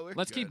chilling. Yeah, we're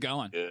Let's keep good.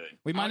 going. good.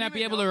 We might don't not be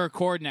even able to know.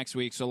 record next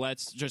week, so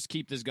let's just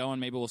keep this going.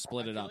 Maybe we'll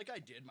split it I feel up. like I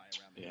did my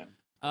around the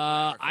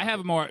Yeah. room. I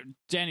have more.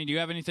 Danny, do you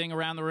have anything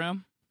around the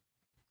room?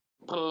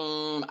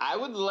 I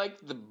would like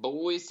the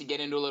boys to get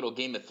into a little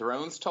Game of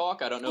Thrones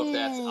talk. I don't know if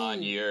that's on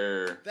Ooh.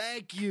 your.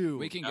 Thank you.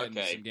 We can get into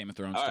Okay. some Game of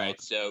Thrones All talk.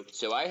 right,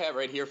 so I have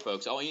right here,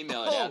 folks. I'll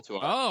email it out to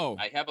our. Oh.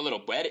 I have a little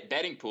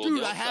betting pool. Dude,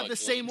 They'll I have tell the you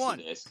same links to one.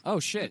 this. Oh,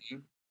 shit.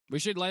 Mhm. We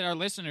should let our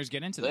listeners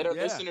get into Let that. our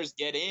Yeah. listeners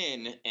get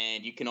in,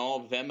 and you can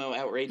all Venmo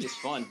Outrageous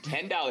Fun,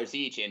 $10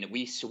 each, and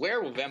we swear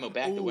we'll Venmo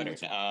back the Ooh, winner.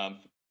 it's-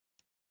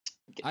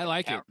 I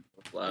like it.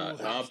 But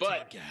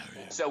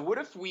so what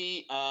if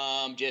we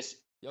just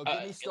Yo,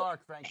 give me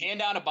Stark, Frankie.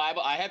 hand on a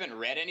Bible? I haven't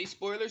read any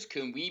spoilers.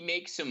 Can we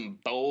make some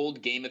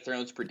bold Game of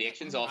Thrones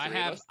predictions? All three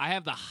of us. I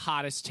have the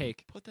hottest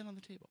take. Put that on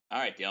the table. All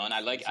right, Dylan.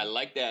 I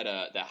like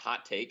that the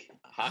hot take.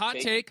 Hot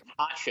take.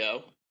 Hot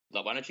show.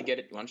 Why don't you get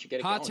it? Why don't you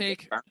get it? Hot going?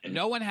 take.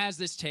 No one has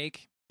this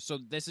take, so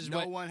this is No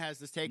what. one has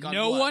this take on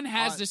No what? one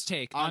has On- this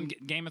take on- on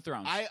Game of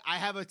Thrones. I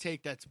have a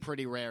take that's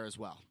pretty rare as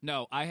well.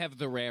 No, I have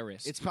the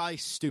rarest. It's probably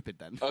stupid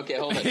then. Okay,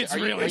 hold on. It's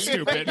really are you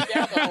stupid. breaking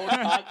down the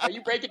whole are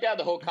you breaking down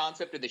the whole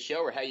concept of the show,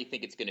 or how you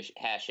think it's going to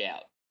hash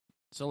out?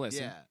 so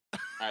listen. Yeah. All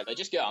right, let's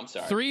just go. I'm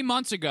sorry. 3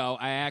 months ago,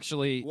 I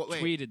actually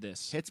Wait. tweeted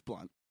this. Hits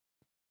blunt.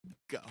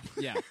 Go.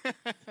 Yeah.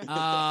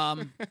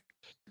 Um,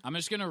 I'm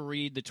just gonna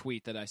read the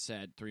tweet that I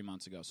said 3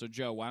 months ago. So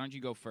Joe, why don't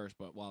you go first?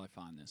 But while I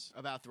find this,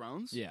 About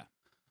Thrones? yeah.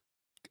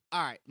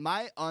 All right.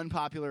 My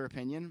unpopular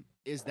opinion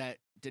is that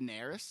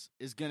Daenerys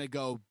is going to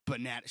go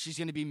banana. She's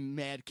going to be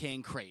Mad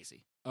King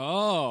crazy.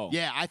 Oh,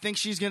 Yeah, I think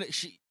she's going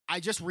to. I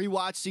just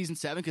rewatched season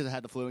 7 because I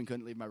had the flu and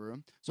couldn't leave my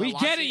room. So I we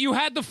watched get it. You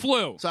had the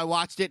flu. So I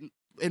watched it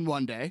in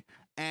one day,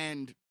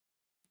 and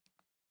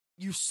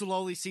you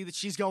slowly see that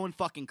she's going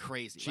fucking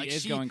crazy. She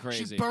is going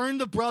crazy. She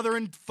burned the brother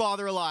and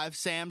father alive,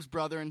 Sam's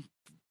brother and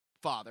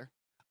father.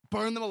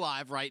 Burned them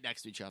alive right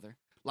next to each other,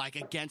 like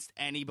against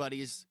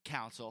anybody's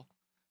counsel.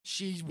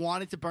 She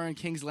wanted to burn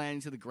King's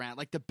Landing to the ground.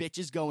 Like, the bitch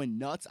is going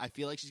nuts. I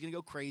feel like she's going to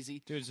go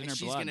crazy. Dude, it's in and her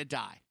she's blood. going to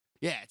die.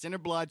 Yeah, it's in her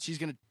blood. She's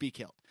going to be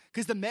killed.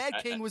 Because the Mad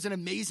King was an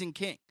amazing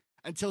king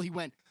until he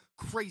went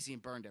crazy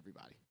and burned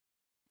everybody.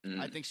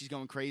 I think she's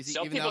going crazy,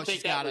 Some even people though think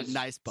she's got that was a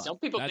nice butt. Some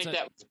people That's think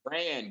that was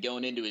Bran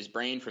going into his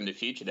brain from the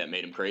future that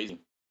made him crazy.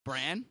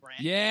 Bran?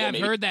 Yeah, I've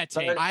maybe. heard that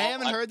take. I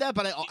haven't heard that,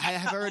 but I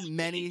have heard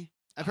many.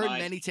 I've heard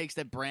Behind. many takes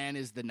that Bran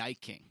is the Night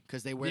King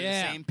because they wear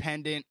Yeah. the same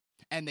pendant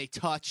and they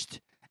touched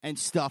and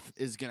stuff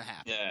is gonna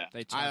happen. Yeah, They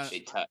I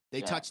touched.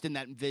 They touched in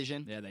that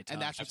vision, Yeah, they touched. and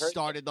that's what I've heard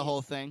started the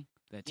whole thing.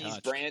 They He's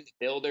touched. Bran the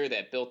builder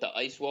that built the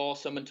ice wall.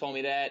 Someone told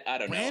me that. I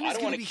don't Bran know. I is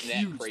don't gonna want be to get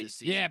huge that crazy. this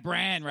season. Yeah,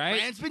 Bran, right?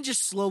 Bran's been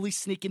just slowly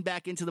sneaking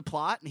back into the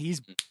plot, and he's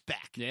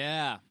back.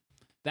 Yeah.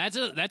 That's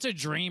a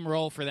dream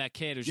role for that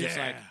kid who's just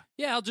like,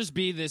 yeah, I'll just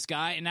be this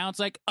guy. And now it's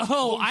like,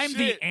 oh, I'm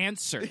shit. the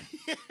answer.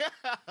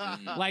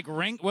 Like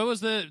what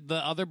was the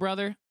other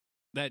brother?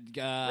 That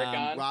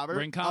Rickon? Robert?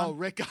 Rincon? Oh,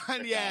 Rickon,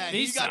 yeah. He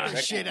He's got the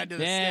Rickon. shit under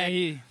the Yeah,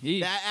 stick. he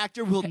That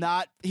actor will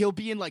not, he'll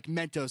be in like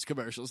Mentos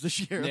commercials this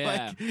year.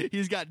 Yeah. Like,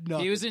 he's got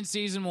nothing. he was in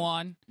season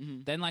 1.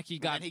 Mhm. Then like he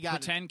got, then he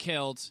got pretend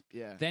killed.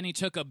 Yeah. Then he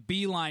took a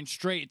beeline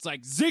straight. It's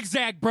like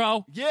zigzag,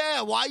 bro.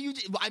 Yeah, why you,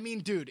 I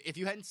mean, dude, if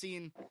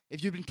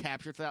you've been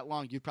captured for that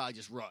long, you'd probably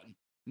just run.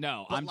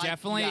 No, But, I'm like,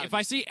 definitely. yeah. If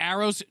I see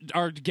arrows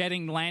are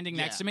landing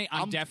next to me,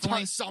 I'm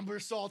definitely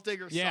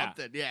somersaulting or Yeah.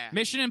 something. Yeah.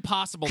 Mission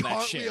Impossible.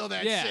 That shit. Cartwheel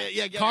that yeah. shit.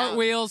 Yeah, get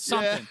Cartwheels,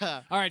 out. something.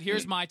 Yeah. All right,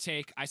 here's my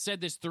take. I said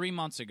this 3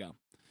 months ago.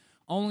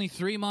 Only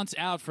 3 months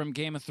out from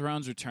Game of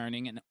Thrones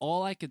returning, and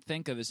all I could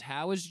think of is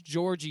how is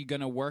Georgie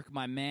gonna work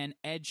my man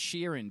Ed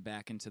Sheeran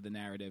back into the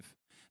narrative?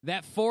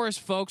 That Forest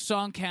folk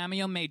song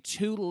cameo made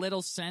too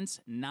little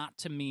sense not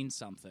to mean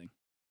something.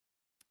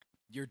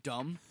 You're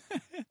dumb.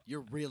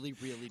 You're really,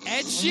 really dumb.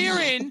 Ed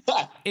Sheeran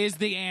is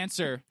the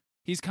answer.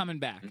 He's coming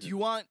back. Do you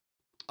want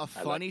a like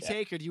funny that.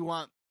 take, or do you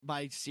want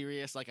my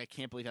serious, like, I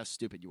can't believe how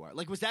stupid you are?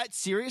 Like, was that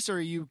serious, or are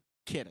you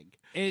kidding?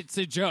 It's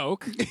a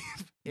joke,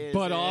 Is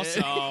but it?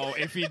 also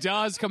if he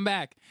does come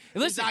back,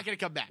 He's listen. not going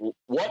to come back.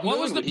 What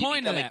was the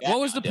point of that? What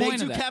was the They point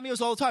do of that?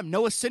 cameos all the time.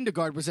 Noah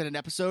Syndergaard was in an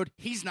episode.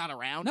 He's not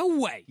around. No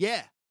way.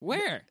 Yeah.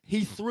 Where?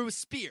 He threw a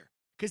spear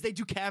because they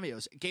do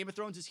cameos. Game of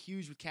Thrones is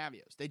huge with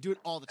cameos. They do it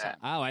all the time.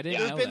 Oh, I didn't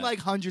There's know been that. like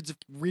hundreds of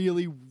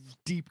really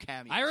deep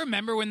cameos. I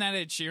remember when that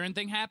Ed Sheeran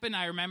thing happened.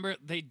 I remember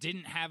they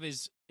didn't have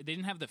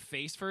the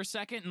face for a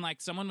second, and like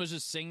someone was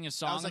just singing a I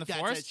song was in like, the that's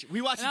forest. Ed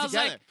We watched And I it was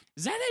together. like,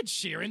 is that Ed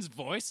Sheeran's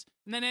voice?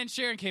 And then Ed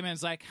Sheeran came in and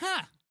was like,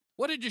 huh,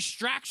 what a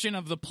distraction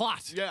of the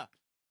plot. Yeah.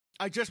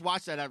 I just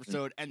watched that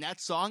episode, and that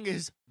song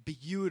is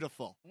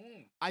beautiful.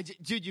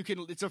 Dude,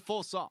 it's a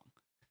full song.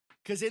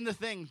 Because in the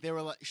thing, they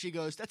were like, she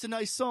goes, that's a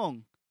nice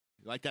song.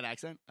 You like that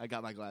accent? I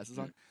got my glasses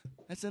on.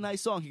 That's a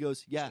nice song. He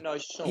goes, yeah.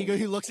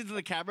 He looks into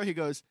the camera. He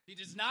goes, He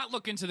does not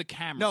look into the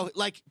camera. no,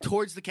 like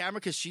towards the camera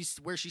because she's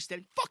where she's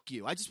standing. Fuck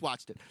you. I just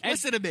watched it.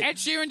 Listen to me. Ed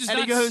Sheeran does And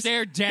he not goes-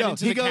 stare dead no,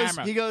 into he the goes-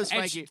 camera. he goes, Ed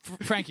Frankie.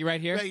 Frankie,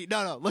 right here. Right,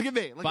 no, look at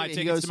me. Look Buy at me. tickets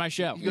He goes, to my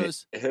show. He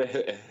goes,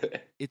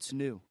 it's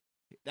new.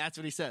 That's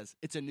what he says.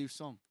 It's a new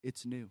song.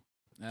 It's new.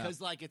 Yeah,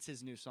 Because, like, it's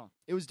his new song.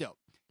 It was dope.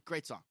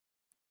 Great song.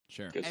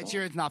 sure. Good Ed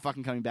song. Sheeran's not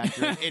fucking coming back.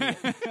 You're an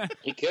idiot.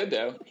 He could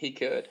though. He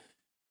could.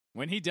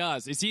 When he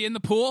does, is he in the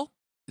pool?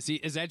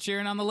 Is Ed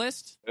Sheeran on the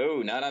list?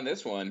 Oh, not on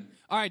this one.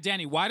 All right,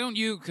 Danny, why don't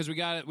you, because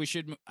we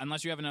should,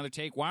 unless you have another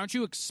take, why don't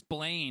you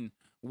explain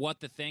what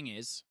the thing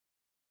is?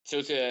 So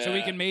it's a. So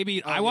we can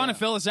maybe, I oh, want to yeah.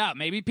 fill this out.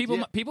 Maybe people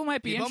Yeah. people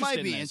might be People interested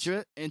might be in this.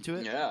 into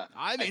it. Yeah.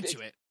 I'm I into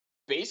think- it.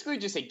 Basically,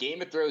 just a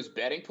Game of Thrones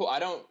betting pool.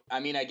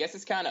 I guess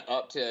it's kind of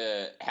up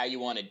to how you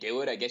want to do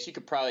it. I guess you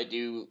could probably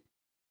do,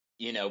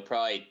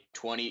 probably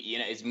 20,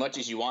 as much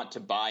as you want to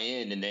buy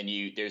in, and then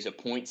there's a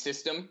point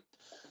system.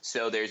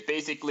 So there's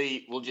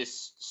basically,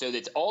 so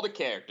it's all the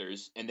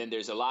characters, and then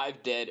there's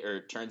alive, dead,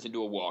 or turns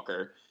into a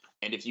walker.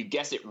 And if you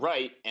guess it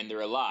right and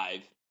they're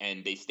alive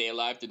and they stay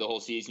alive through the whole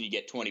season, you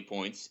get 20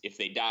 points. If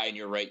they die and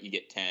you're right, you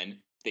get 10.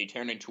 If they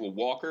turn into a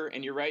walker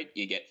and you're right,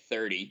 you get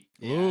 30.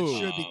 Yeah, Ooh. it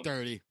should be Um,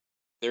 30.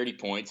 30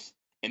 points.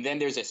 And then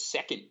there's a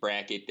second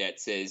bracket that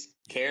says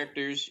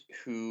characters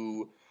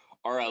who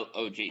are,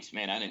 oh geez,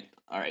 man,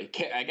 all right,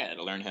 I got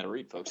to learn how to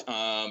read, folks.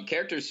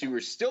 Characters who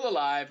are still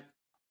alive,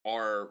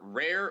 are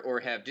rare, or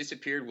have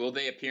disappeared. Will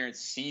they appear in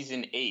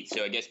season 8?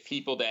 So I guess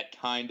people that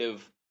kind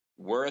of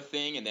were a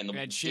thing and then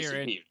Ed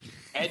Sheeran. disappeared.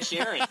 Ed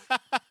Sheeran.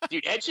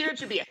 Dude, Ed Sheeran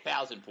should be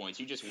 1,000 points.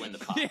 You just win the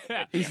pot.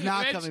 Yeah. He's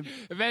not If coming.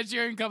 If Ed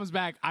Sheeran comes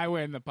back, I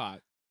win the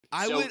pot.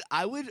 I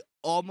So- would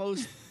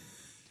almost.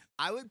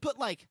 I would put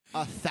like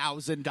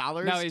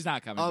 $1,000 No, he's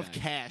not coming of back.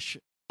 cash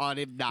on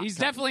him not He's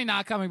coming. definitely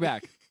not coming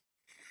back.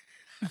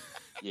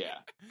 Yeah.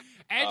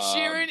 Ed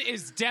Sheeran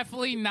is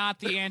definitely not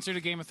the answer to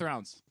Game of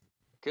Thrones.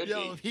 Could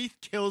Yo, be. if he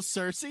kills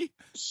Cersei,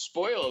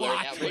 Spoiler alert.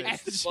 Plot Now, twist. wait,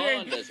 Ed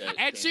Spawn does Sheeran, that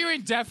Ed thing.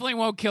 Sheeran definitely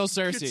won't kill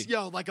Cersei. it's,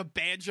 yo, like a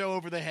banjo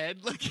over the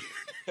head. Like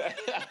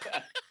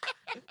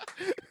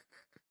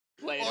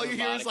Playing all you hear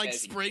is harmonica like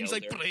as he springs,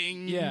 killed like her.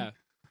 bling. Yeah.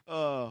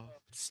 Oh,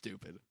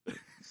 stupid.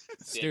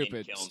 Sitting Stupid,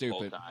 killing the whole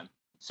stupid. time.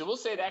 So we'll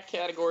say that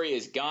category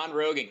is gone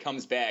rogue and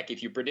comes back.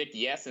 If you predict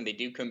yes and they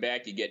do come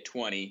back, you get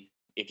 20.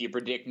 If you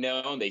predict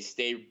no and they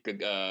stay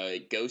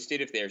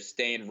ghosted, if they're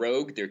staying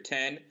rogue, they're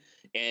 10.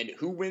 And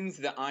who wins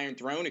the Iron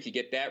Throne? If you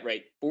get that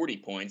right, 40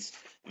 points.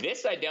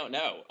 This I don't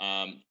know.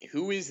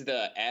 Who is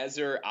the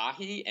Azur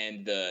Ahi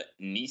and the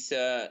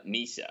Nisa?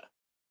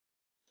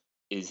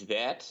 Is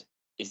that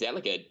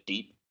like a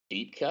deep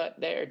cut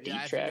there? Deep Yeah, I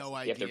have track? no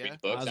You have to idea.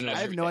 read books. I'm not I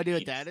sure have no idea what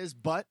means. that is,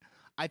 but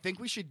I think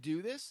we should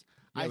do this.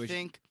 Yeah, I we should.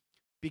 think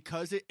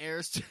because it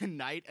airs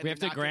tonight, and We have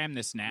they're to not gonna- gram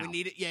this now. We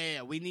need it.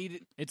 Yeah. We need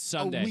it It's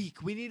Sunday. a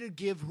week. We need to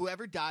give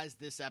whoever dies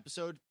this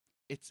episode.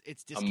 It's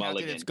discounted.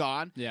 mulligan. It's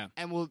gone. Yeah.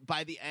 And we'll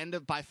by the end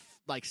of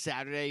like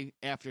Saturday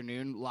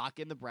afternoon lock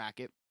in the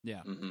bracket,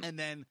 Yeah. Mhm. and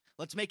then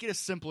let's make it a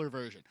simpler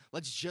version.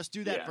 Let's just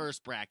do that Yeah.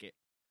 first bracket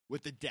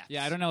with the deaths.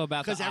 Yeah, I don't know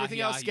about the because everything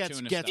else ahi-ahi gets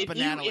tuna gets stuff.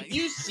 banana. If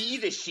you see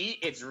the sheet,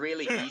 it's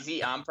really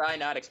easy. I'm probably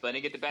not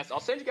explaining it the best. I'll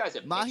send you guys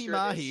a Mahi picture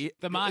of this. mahi.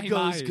 The mahi goes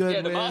mahi. good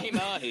Yeah, the with mahi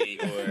mahi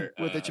or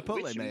with the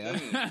chipotle which mayo.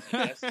 moon is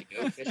best to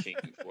go fishing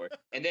for.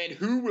 And then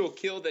who will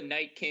kill the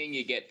Night King?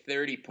 You get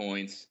 30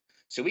 points.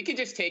 So we can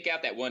just take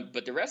out that one,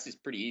 but the rest is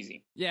pretty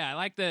easy. Yeah, I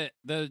like the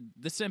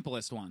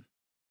simplest one.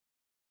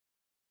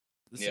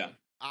 Yeah.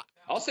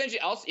 I'll send you.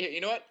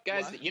 You know what,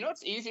 guys? What? You know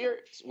what's easier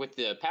with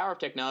the power of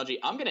technology?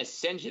 I'm gonna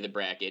send you the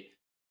bracket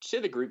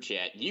to the group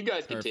chat. You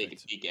guys can take a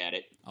Perfect. peek at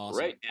it Awesome.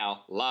 right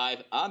now,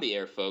 live on the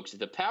air, folks.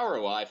 The power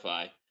of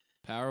Wi-Fi.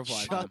 Power of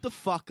life. Shut the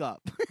fuck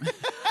up.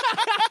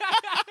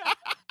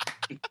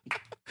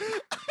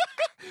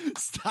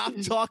 Stop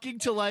talking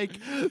to like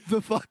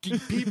the fucking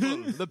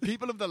people, the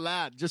people of the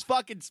land. Just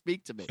fucking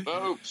speak to me.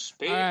 Folks,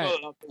 people right.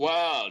 of the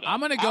world. I'm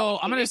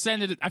gonna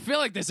send it. I feel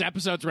like this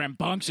episode's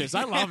rambunctious.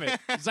 I love it.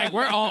 It's like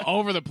we're all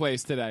over the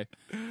place today.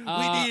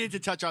 We needed to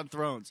touch on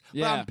Thrones, but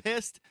yeah. I'm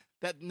pissed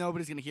that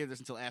nobody's gonna hear this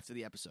until after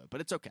the episode.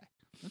 But it's okay.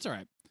 That's all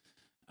right.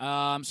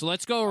 So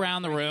let's go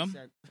around the room.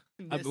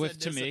 Nissa, with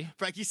to Nissa. me.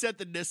 Frankie sent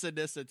the Nissa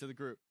to the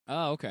group.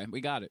 Oh, okay, we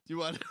got it. Do you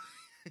want?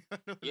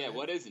 Yeah,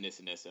 what is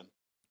Nissa Nissa?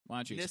 Why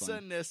don't you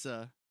explain?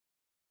 Nissa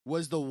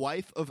was the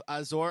wife of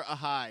Azor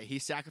Ahai. He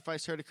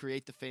sacrificed her to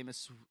create the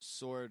famous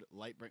sword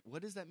Lightbringer.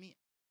 What does that mean?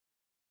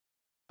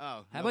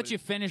 Oh, How about you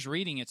finish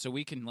reading it so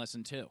we can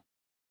listen too?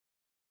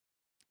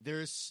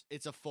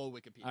 It's a full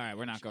Wikipedia. All right,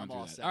 we're not page. going I'm through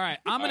all that. set. All right,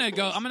 I'm gonna Of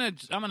go.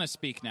 course. I'm gonna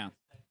speak now.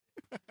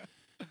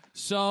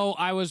 So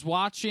I was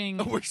watching.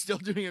 We're still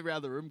doing it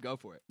around the room. Go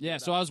for it. Yeah,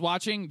 so I was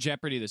watching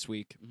Jeopardy this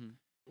week, Mhm.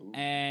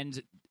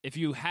 and if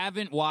you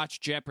haven't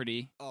watched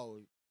Jeopardy,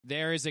 Oh,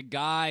 there is a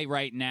guy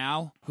right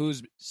now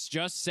who's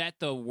just set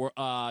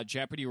the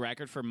Jeopardy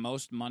record for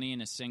most money in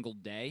a single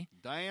day.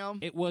 damn.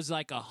 It was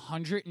like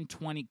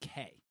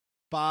 120K.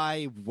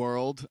 By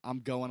world, I'm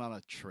going on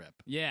a trip.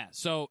 Yeah,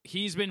 so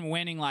he's been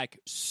winning like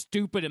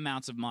stupid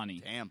amounts of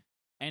money, Damn.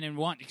 and in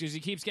one because he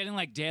keeps getting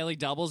like daily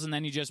doubles, and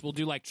then he just will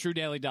do like true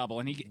daily double,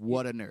 and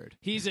What a nerd.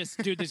 he's a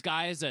dude. This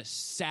guy is a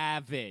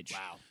savage.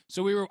 Wow.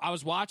 So I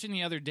was watching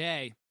the other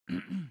day,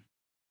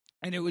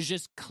 and it was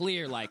just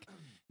clear like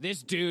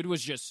this dude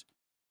was just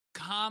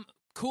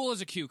cool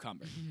as a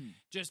cucumber,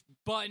 just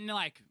button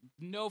like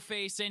no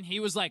face in. He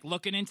was like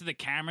looking into the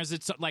cameras.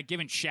 It's like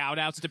giving shout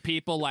outs to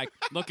people, like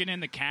looking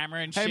in the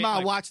camera and Hey, shit. Ma,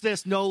 like, watch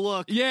this. No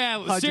look. yeah,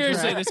 How'd you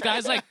seriously, grab? this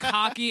guy's like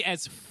cocky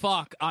as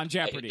fuck on I hit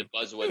Jeopardy. the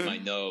buzzer with my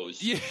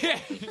nose. Yeah.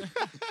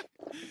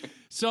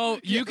 So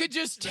you could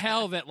just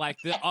tell that like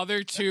the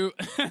other two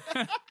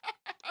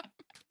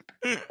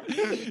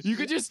you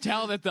could just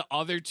tell that the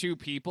other two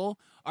people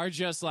are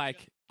just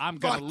like I'm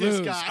going to Fuck this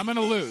lose. guy. I'm going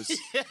to lose.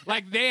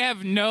 Like they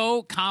have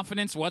no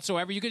confidence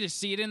whatsoever. You could just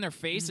see it in their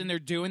face and they're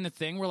doing the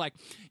thing where like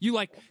you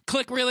like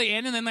click really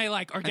in and then they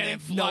like are they getting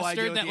have no idea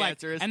flustered what that the like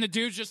answer is. and the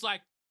dude's just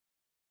like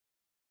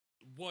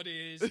what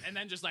is and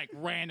then just like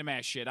random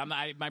ass shit.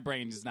 My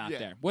brain is not Yeah.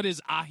 there. What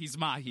is Ahi's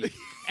Mahi?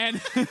 And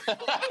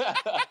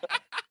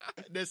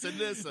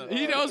Nissa.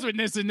 he knows what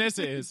Nissa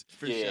Nissa is.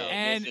 For Yeah, sure.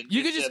 And listen,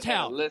 you could listen, just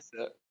tell.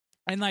 listen.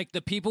 And like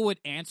the people would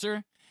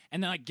answer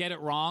and then like get it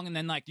wrong and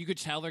then like you could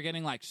tell they're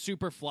getting like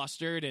super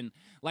flustered and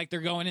like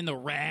they're going in the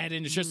red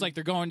and it's just like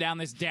they're going down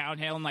this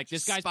downhill and like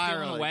this guy's peeling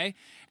Spiraling. away.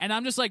 And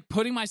I'm just like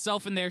putting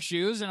myself in their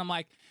shoes and I'm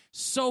like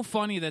so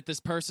funny that this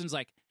person's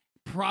like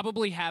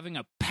probably having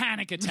a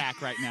panic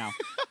attack right now.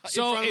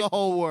 So in front of the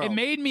whole world. it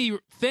made me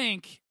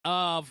think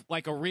of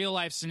like a real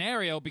life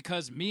scenario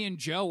because me and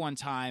Joe one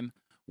time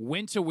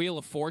went to Wheel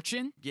of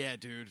Fortune. Yeah,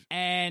 dude.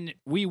 And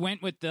we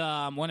went with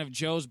one of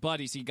Joe's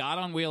buddies. He got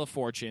on Wheel of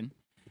Fortune,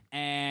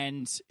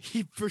 and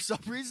He for some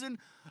reason,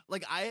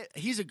 like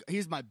he's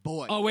my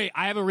boy. oh wait,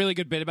 I have a really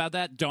good bit about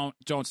that. Don't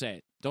say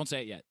it. Don't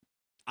say it yet.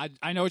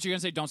 I know what you're gonna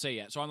say. Don't say it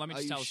yet. So let me Are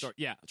just you tell the story.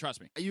 Yeah,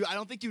 trust me. I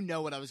don't think you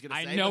know what I was going to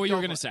say. I know but what you go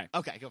were for gonna it. say.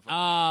 Okay, go for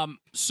it.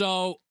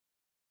 So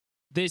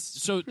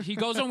he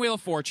goes on Wheel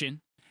of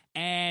Fortune,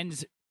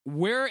 and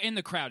we're in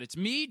the crowd. It's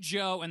me,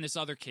 Joe, and this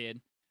other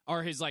kid,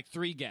 are his like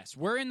 3 guests.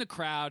 We're in the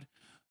crowd.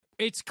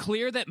 It's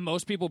clear that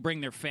most people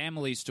bring their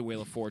families to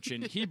Wheel of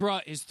Fortune. He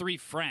brought his 3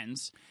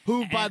 friends.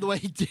 Who, by and the way,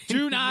 did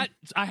do not.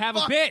 I have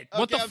a bit.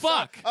 What the Okay, I'm sorry.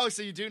 fuck? Oh,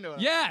 so you do know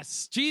it.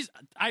 Yes. Jeez.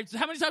 How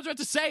many times do I have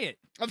to say it?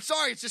 I'm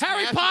sorry. It's just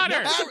Harry nasty.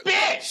 Potter.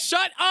 Bitch!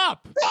 Shut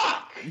up.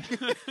 Fuck!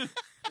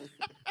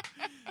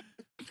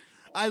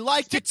 I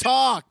like to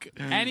talk.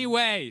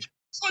 Anyway.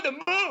 For the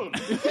moon!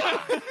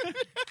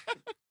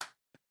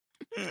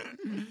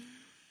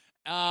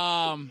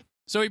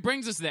 So he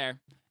brings us there,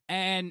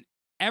 and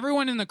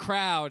everyone in the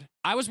crowd,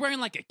 I was wearing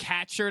like a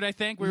cat shirt, I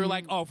think. We were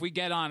like, oh, if we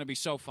get on, it'd be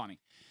so funny.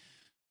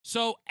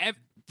 So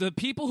the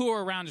people who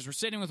were around us were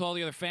sitting with all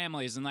the other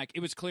families, and like it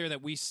was clear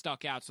that we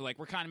stuck out. So like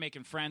we're kind of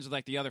making friends with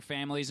like the other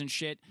families and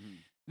shit.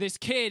 This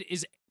kid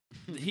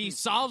he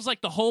solves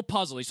like the whole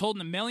puzzle. He's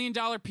holding $1 million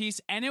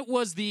piece, and it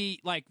was the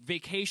like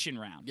vacation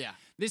round. Yeah.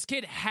 This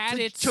kid had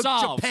To it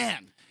solved.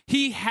 Japan.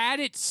 He had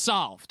it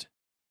solved,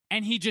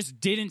 and he just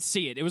didn't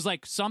see it. It was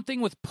like something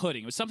with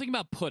pudding. It was something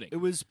about pudding. It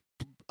was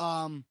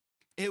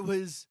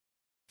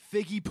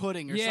figgy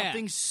pudding or Yeah.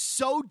 something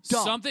so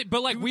dumb. Something,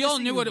 but like You were we all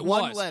missing knew what it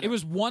one was. letter. It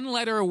was 1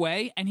 letter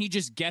away, and he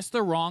just guessed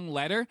the wrong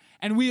letter,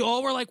 and we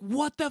all were like,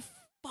 "What the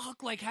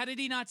fuck? Like, how did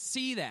he not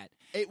see that?"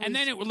 And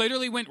then it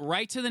literally went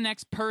right to the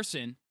next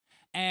person,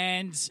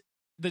 and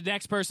the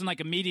next person like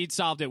immediately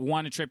solved it,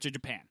 won a trip to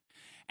Japan.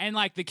 And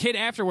like the kid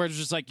afterwards was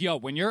just like, "Yo,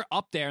 when you're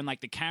up there and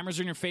like the cameras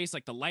are in your face,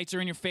 like the lights are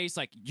in your face,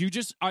 like you're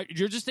just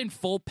in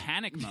full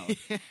panic mode."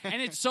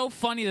 And it's so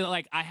funny that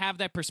like I have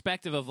that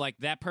perspective of like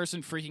that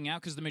person freaking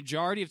out, because the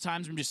majority of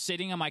times I'm just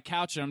sitting on my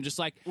couch and I'm just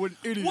like, What an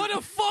idiot. "What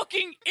a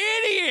fucking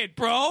idiot,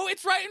 bro!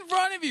 It's right in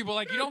front of you." But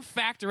like you don't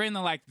factor in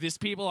that like these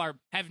people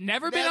have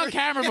never been on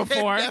camera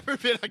before. Never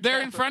been on They're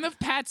camera. in front of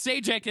Pat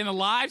Sajak in a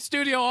live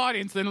studio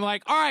audience, and they're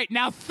like, "All right,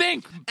 now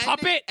think,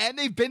 puppet." And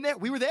they've been there.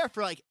 We were there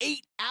for like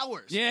 8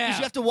 hours. Yeah. Because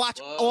you have to watch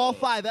all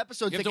 5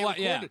 episodes You have that to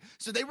get wa- recorded.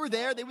 So they were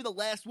there. They were the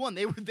last one.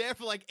 They were there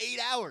for like 8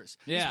 hours.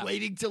 Yeah. Just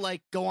waiting to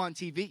like go on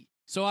TV.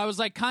 So I was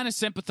like kind of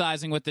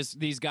sympathizing with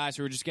these guys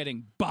who were just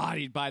getting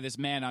bodied by this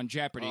man on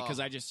Jeopardy, because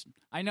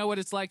I know what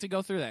it's like to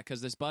go through that,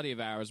 because this buddy of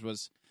ours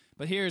was.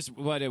 But here's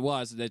what it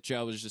was that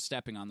Joe was just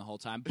stepping on the whole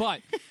time.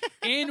 But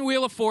in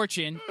Wheel of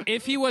Fortune,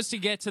 if he was to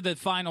get to the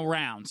final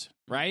round,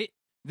 right,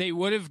 they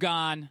would have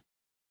gone,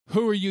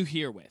 "Who are you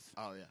here with?"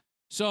 Oh, yeah.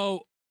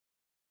 So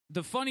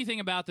the funny thing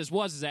about this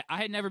is that I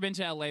had never been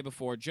to L.A.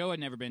 before. Joe had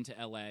never been to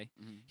L.A.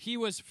 He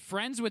was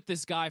friends with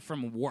this guy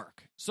from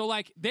work. So,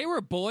 like, they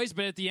were boys,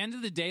 but at the end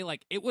of the day,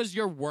 like, it was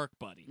your work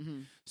buddy.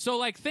 So,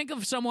 like, think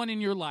of someone in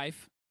your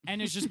life,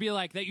 and it's just be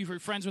like that you were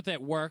friends with at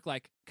work,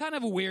 like, kind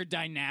of a weird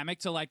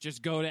dynamic to, like,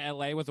 just go to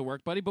L.A. with a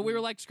work buddy. But we were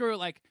like, screw it,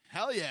 like,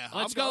 Hell yeah.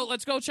 let's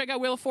go check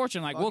out Wheel of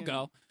Fortune. Like, we'll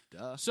go.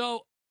 Duh.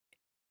 So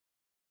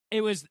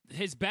it was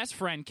his best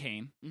friend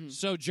came.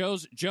 So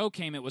Joe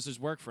came. It was his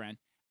work friend.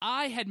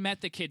 I had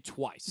met the kid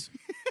twice.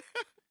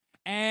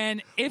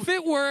 And if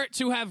it were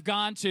to have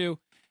gone to,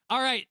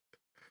 all right,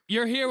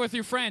 you're here with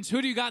your friends.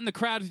 Who do you got in the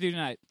crowd with you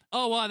tonight?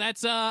 Oh, well,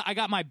 that's I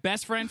got my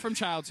best friend from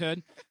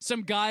childhood,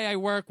 some guy I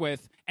work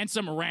with, and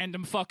some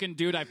random fucking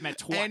dude I've met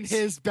twice. And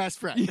his best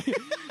friend.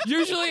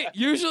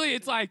 usually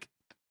it's like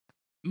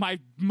my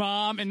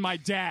mom and my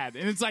dad,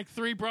 and it's like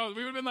 3 bros.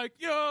 We would have been like,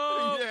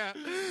 yo. Yeah.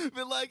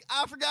 But like,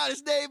 I forgot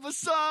his name.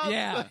 What's up?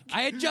 Yeah, Like,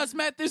 I had just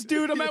met this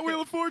dude. I'm at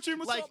Wheel of Fortune.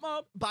 What's like, up,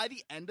 mom? by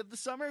the end of the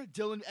summer,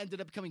 Dylan ended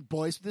up becoming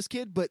boys with this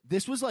kid, but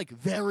this was like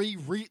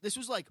this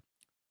was like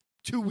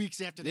 2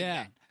 weeks after they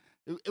Yeah.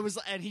 met. It was,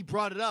 and he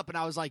brought it up, and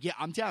I was like, yeah,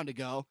 I'm down to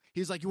go.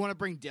 He was like, you want to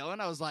bring Dylan?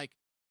 I was like,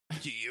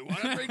 do you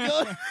want to bring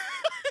Dylan?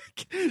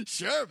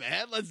 Sure,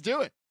 man, let's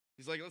do it.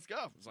 He's like, let's go.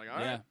 I was like, all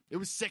right. Yeah. It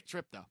was a sick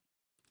trip, though.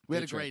 We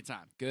had a Good trip. great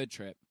time. Good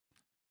trip.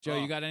 Joe,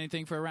 Oh. you got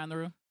anything for Around the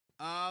Room?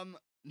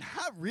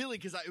 Not really,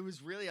 because I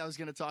was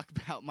going to talk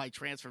about my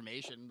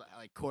transformation,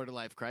 like quarter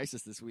life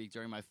crisis this week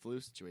during my flu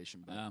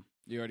situation. But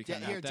You already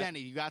kind of here, Denny,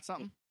 you got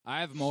something?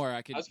 I have more.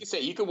 I could. I was gonna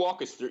say you could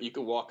walk us through. You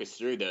could walk us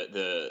through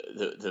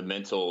the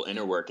mental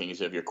inner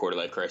workings of your quarter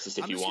life crisis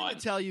if I'm you just want.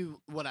 gonna tell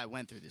you what I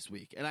went through this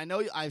week, and I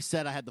know I've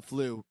said I had the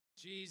flu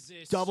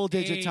Jesus.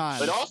 double-digit H. times.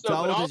 But also,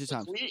 Double-digit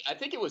times. I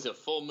think it was a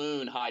full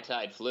moon high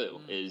tide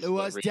flu. Is It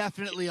what was Rick-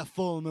 definitely a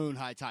full moon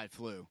high tide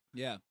flu.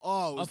 Yeah.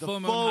 Oh, it was A the full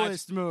moon high-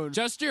 fullest moon.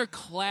 Just your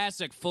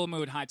classic full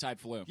moon high tide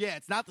flu. Yeah,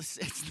 it's not the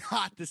same.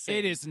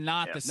 It is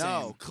not Yeah. the same.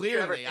 No,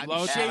 clearly I'm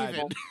Low tide.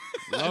 shaven,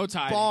 Low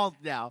tide. bald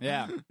now.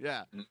 Yeah.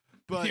 yeah.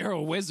 But You're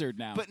a wizard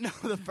now. But no,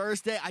 the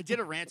first day I did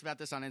a rant about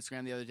this on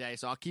Instagram the other day,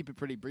 so I'll keep it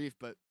pretty brief.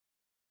 But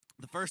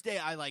the first day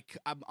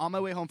I'm on my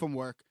way home from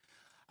work.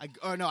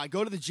 I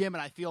go to the gym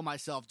and I feel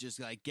myself just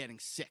like getting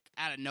sick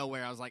out of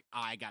nowhere. I was like,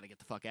 I gotta get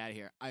the fuck out of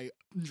here. I'm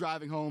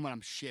driving home and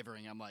I'm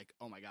shivering. I'm like,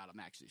 oh my god, I'm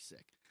actually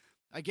sick.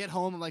 I get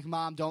home. I'm like,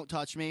 Mom, don't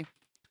touch me.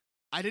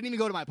 I didn't even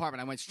go to my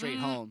apartment. I went straight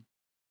home.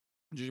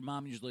 Does your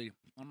mom usually?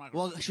 I'm not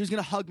Well, she was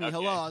gonna hug me. Okay.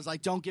 Hello. I was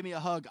like, "Don't give me a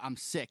hug. I'm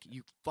sick.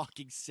 You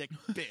fucking sick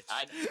bitch."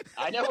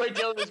 I know where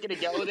Dylan was going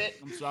to go with it.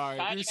 I'm sorry.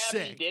 Kind You're of happy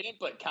he sick. didn't,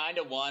 but kind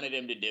of wanted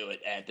him to do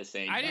it at the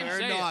same I time. didn't You're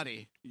say it.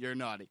 naughty. You're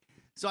naughty.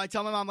 So I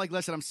tell my mom, like,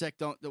 listen, I'm sick.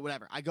 Don't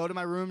whatever. I go to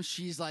my room.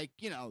 She's like,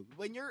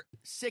 when you're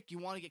sick, you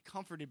want to get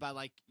comforted by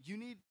like you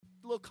need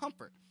a little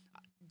comfort.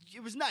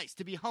 It was nice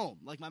to be home.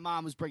 Like my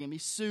mom was bringing me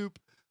soup,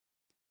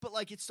 but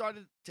like it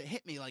started to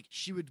hit me. Like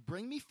she would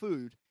bring me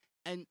food,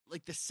 and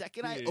like the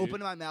second I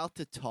opened my mouth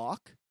to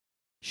talk,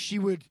 she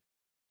would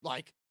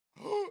like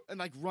and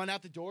like run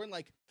out the door and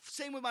like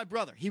same with my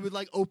brother. He would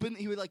like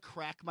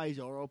crack my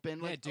door open.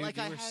 Yeah, Like, dude, like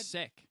you I were had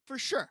sick. for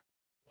sure.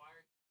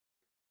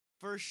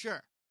 For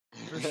sure.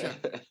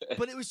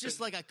 But it was just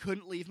like I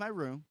couldn't leave my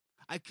room.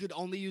 I could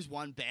only use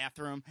one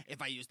bathroom.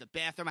 If I used the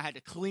bathroom, I had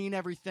to clean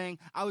everything.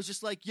 I was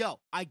just like, yo,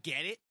 I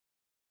get it.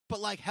 But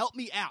like, help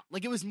me out.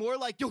 Like, it was more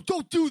like, yo,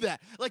 don't do that.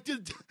 Like,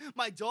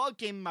 my dog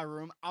came in my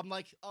room. I'm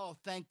like, oh,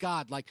 thank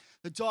God. Like,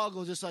 the dog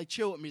will just like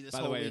chill with me this By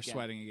the whole way, weekend. you're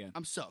sweating again.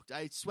 I'm soaked.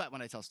 I sweat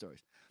when I tell stories.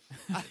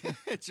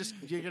 It's just,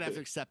 you're going to have to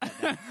accept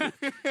that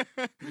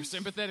now. Your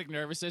sympathetic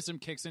nervous system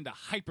kicks into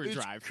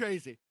hyperdrive. It's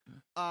crazy.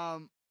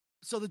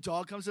 So the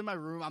dog comes in my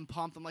room. I'm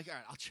pumped. I'm like, all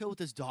right, I'll chill with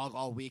this dog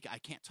all week. I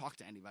can't talk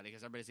to anybody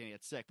because everybody's going to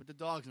get sick, but the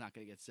dog's not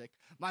going to get sick.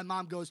 My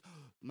mom goes,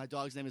 my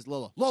dog's name is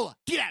Lola. Lola,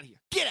 get out of here.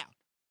 Get out.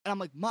 And I'm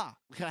like, Ma,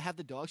 can I have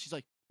the dog? She's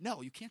like,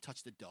 no, you can't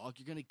touch the dog.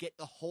 You're going to get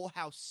the whole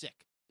house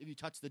sick if you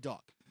touch the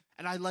dog.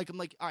 And I'm like,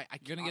 all right.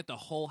 You're going to get the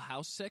whole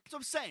house sick? That's what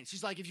I'm saying.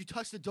 She's like, if you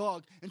touch the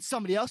dog and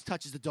somebody else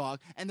touches the dog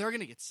and they're going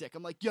to get sick.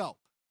 I'm like, yo,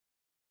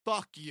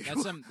 fuck you.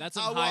 That's some I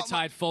high want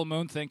tide full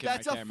moon thinking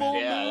That's right a there, full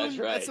man. Yeah, moon. that's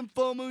right. That's some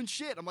full moon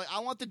shit. I'm like, I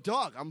want the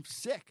dog. I'm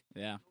sick.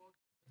 Yeah.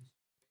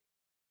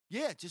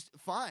 Yeah, just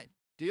fine.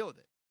 Deal with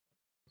it.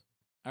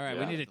 All right,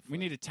 Yeah. we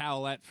need a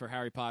towelette for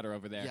Harry Potter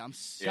over there. Yeah, I'm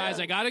sick. Guys,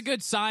 I got a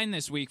good sign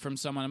this week from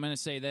someone. I'm going to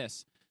say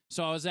this.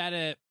 So I was at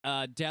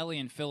a deli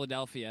in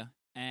Philadelphia,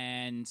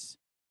 and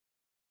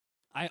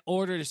I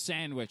ordered a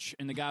sandwich,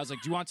 and the guy was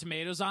like, "Do you want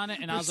tomatoes on it?"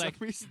 And I was For like,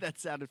 some reason that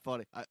sounded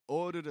funny. I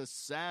ordered a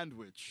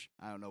sandwich.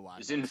 I don't know why.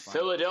 He's in It's funny.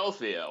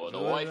 Philadelphia with a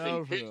wife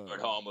and kids Philadelphia.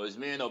 at home. It was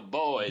me and the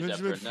boys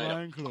Benjamin after a night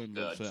Franklin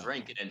of was there.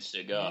 drinking and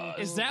cigars.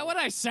 "Is that what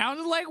I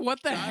sounded like?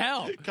 What the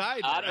hell?"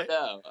 Kind I don't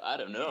know. I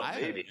don't know. I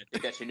Maybe. I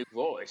think that's your new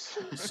voice.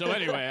 So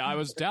anyway, I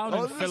was down in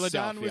Ordered a Philadelphia.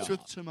 sandwich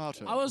with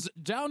tomato. I was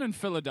down in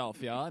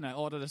Philadelphia, and I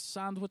ordered a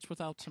sandwich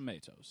without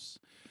tomatoes.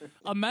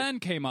 A man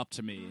came up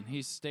to me, and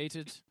he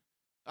stated,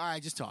 All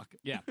right, just talk.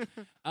 Yeah.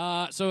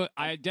 So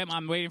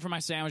I'm waiting for my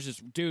sandwich. This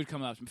dude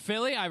coming up.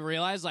 Philly, I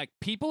realized like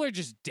people are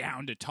just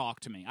down to talk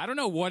to me. I don't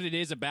know what it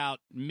is about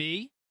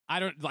me. I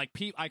don't like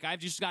people. Like I've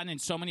just gotten in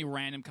so many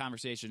random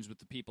conversations with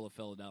the people of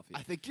Philadelphia.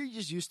 I think you're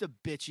just used to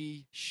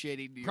bitchy,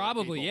 shitty New York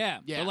Probably, people. yeah.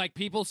 Yeah. But like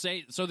people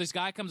say, so this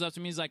guy comes up to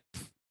me. He's like,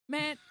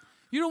 "Man,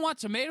 you don't want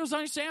tomatoes on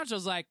your sandwich?" I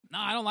was like, "No,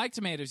 I don't like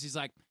tomatoes." He's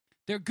like,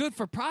 "They're good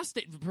for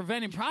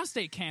preventing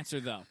prostate cancer,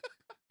 though."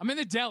 I'm in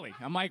the deli.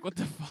 I'm like, "What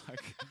the fuck?"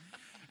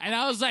 And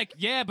I was like,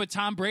 "Yeah, but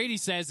Tom Brady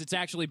says it's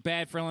actually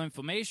bad for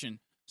inflammation."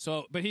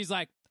 So, but he's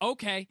like,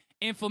 "Okay,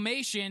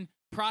 inflammation,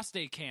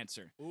 prostate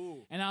cancer."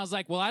 Ooh. And I was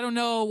like, "Well, I don't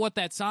know what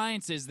that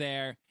science is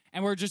there."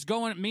 And we're just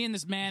going. Me and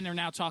this man are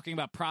now talking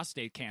about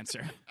prostate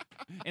cancer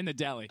in the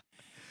deli.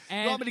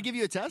 And You want me to give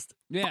you a test?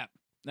 yeah,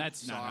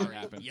 that's not how it Sorry.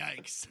 happened.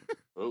 Yikes.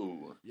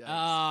 Ooh. Yikes.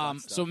 Tough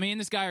So stuff. me and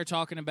this guy are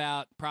talking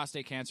about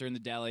prostate cancer in the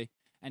deli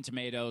and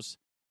tomatoes,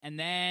 and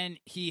then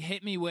he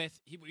hit me with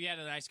we had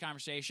a nice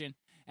conversation,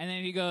 and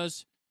then he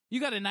goes, "You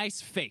got a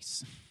nice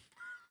face."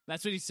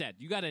 That's what he said.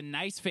 You got a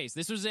nice face.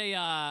 This was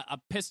a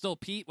Pistol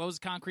Pete. What was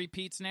Concrete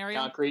Pete scenario?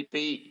 Concrete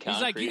Pete.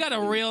 He's like, "You got a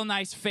real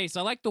nice face.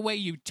 I like the way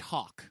you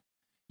talk.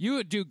 You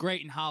would do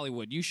great in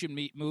Hollywood. You should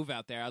move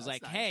out there." I was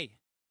That's like, nice. "Hey,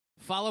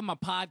 follow my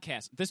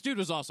podcast." This dude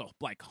was also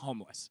like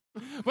homeless,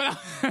 but.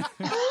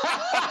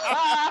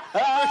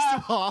 First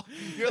of all,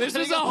 you're This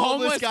letting was a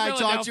homeless guy talk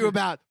to Philadelphia- you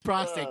about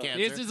prostate cancer.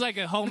 This is like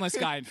a homeless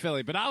guy in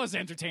Philly, but I was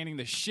entertaining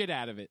the shit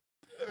out of it.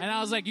 And I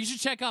was like, "You should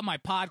check out my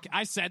podcast."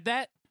 I said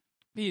that.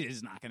 He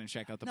is not going to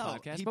check out the no,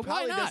 podcast, he but why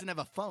probably not? doesn't have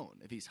a phone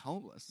if he's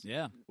homeless.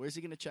 Yeah. Where's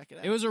he going to check it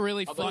out? It was a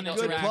really Although fun he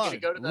knows Good interaction. plug. to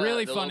go to the,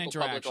 Really the fun local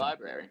public interaction.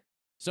 library.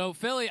 So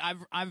Philly,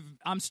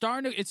 I'm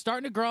starting to. It's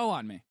starting to grow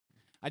on me.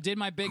 I did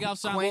my Big Elf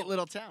sound. quaint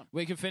little town.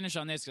 We can finish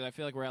on this because I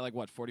feel like we're at like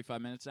what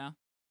 45 minutes now.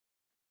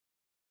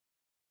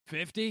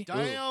 50.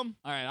 Damn.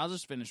 All right, I'll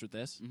just finish with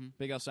this. Mhm.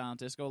 Big Elf Silent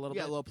Disco a little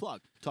Yeah, a bit. little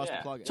plug. Toss Yeah.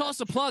 the plug in. Toss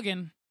the plug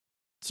in.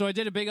 So I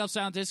did a Big Elf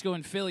Silent Disco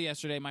in Philly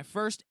yesterday. My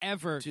first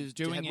ever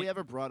doing Have it. we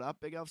ever brought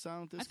up Big Elf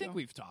Silent Disco? I think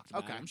we've talked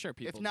about Okay. it. I'm sure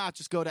people. If not,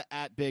 just go to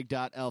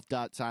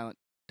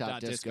 @big.elf.silent.disco.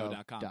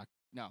 .disco.com.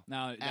 No.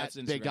 No, that's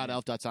At Instagram.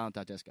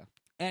 big.elf.silent.disco.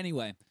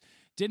 Anyway,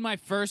 did my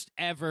first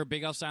ever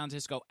Big Elf Silent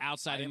Disco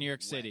outside I of New am York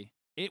wet. City.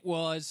 It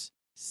was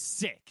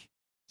sick.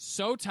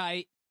 So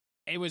tight.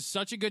 It was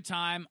such a good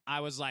time.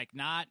 I was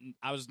not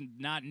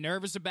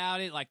nervous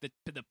about it. Like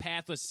the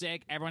path was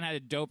sick. Everyone had a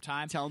dope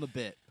time. Tell him the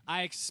bit.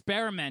 I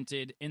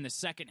experimented in the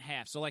second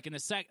half. So like in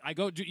the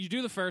you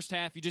do the first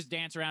half, you just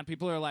dance around.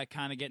 People are like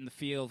kind of getting the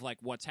feel of like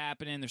what's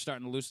happening. They're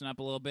starting to loosen up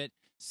a little bit.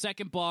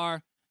 Second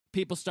bar,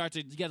 people start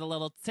to get a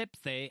little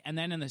tipsy, and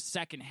then in the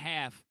second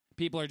half,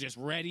 people are just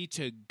ready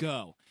to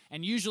go.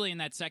 And usually in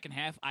that second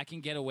half, I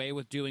can get away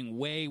with doing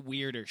way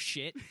weirder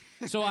shit.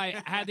 So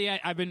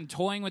I've been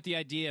toying with the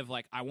idea of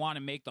like, I want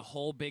to make the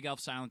whole Big Elf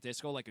Silent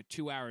Disco like a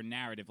 2-hour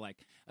narrative, like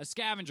a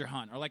scavenger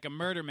hunt or like a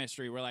murder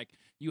mystery where like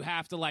you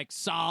have to like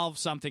solve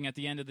something at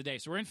the end of the day.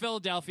 So we're in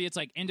Philadelphia. It's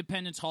like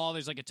Independence Hall.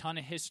 There's like a ton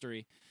of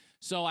history.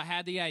 So I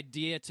had the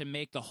idea to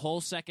make the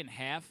whole second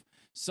half.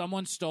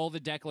 Someone stole the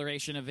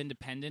Declaration of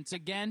Independence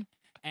again.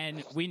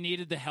 And we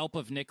needed the help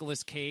of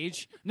Nicolas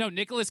Cage. No,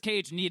 Nicolas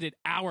Cage needed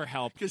our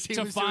help because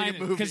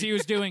he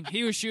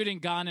was shooting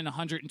Gone in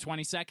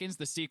 120 Seconds,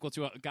 the sequel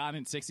to Gone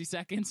in 60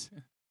 Seconds.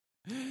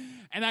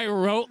 And I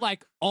wrote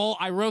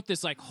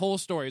this like whole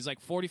story. It's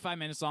like 45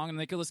 minutes long, and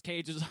Nicolas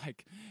Cage is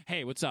like,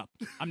 "Hey, what's up?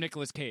 I'm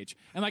Nicolas Cage."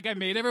 And like I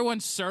made everyone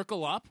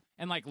circle up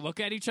and like look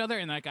at each other,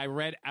 and like I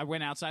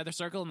went outside the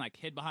circle and like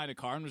hid behind a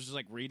car and was just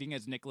like reading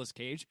as Nicolas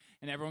Cage,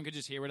 and everyone could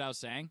just hear what I was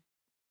saying.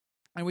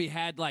 And we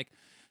had like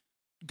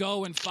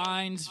go and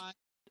find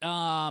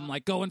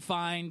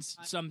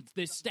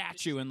this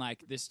statue, and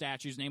like this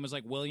statue's name was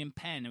like William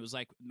Penn. It was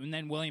like, and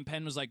then William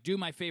Penn was like, do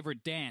my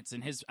favorite dance,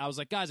 and I was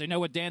like, guys, I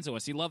know what dance it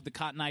was. He loved the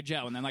Cotton Eye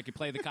Joe, and then like he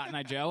played the Cotton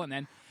Eye Joe, and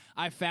then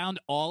I found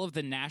all of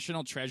the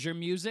National Treasure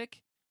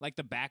music, like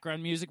the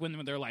background music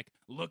when they're like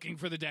looking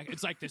for the deck.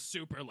 It's like this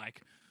super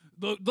like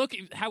look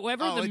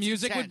however the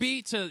music intense. would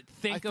be to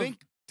think of.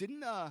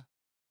 Didn't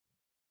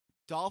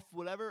Dolph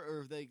whatever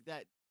or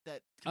that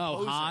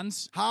composer.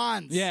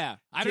 Hans. Yeah,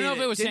 I don't know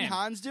if it was Didn't him.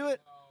 Hans do it?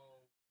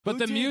 But Who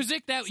the did?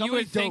 music that you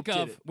Somebody would think dope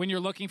did of it. when you're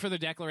looking for the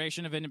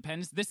Declaration of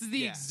Independence, this is the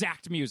Yeah.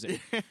 exact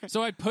music.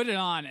 So I'd put it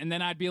on, and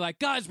then I'd be like,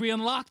 guys, we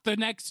unlocked the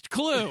next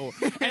clue.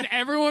 And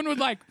everyone was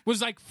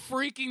like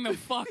freaking the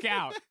fuck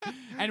out.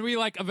 And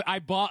I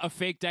bought a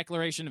fake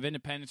Declaration of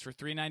Independence for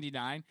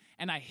 $3.99,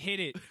 and I hid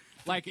it.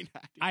 Like,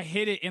 I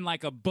hid it in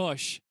like a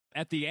bush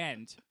at the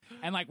end.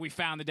 And like we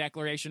found the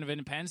Declaration of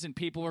Independence, and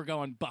people were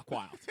going buck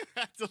wild.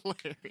 That's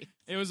hilarious.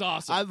 It was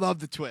awesome. I love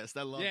the twist.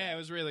 I love Yeah, it. it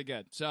was really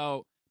good.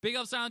 So Big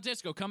Elf Silent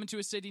Disco coming to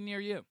a city near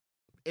you.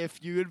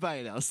 If you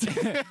invite us.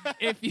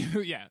 If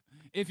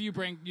you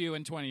bring you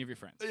and 20 of your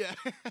friends. Yeah.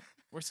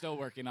 We're still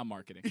working on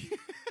marketing.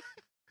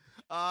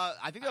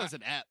 I think that was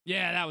an app.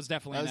 Yeah, that was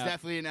definitely That was an app.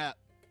 definitely an app.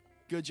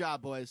 Good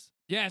job, boys.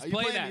 Yes, Are you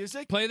play playing that.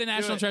 music? Play the Do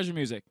National it. Treasure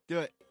music. Do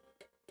it.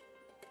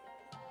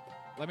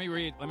 Let me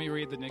read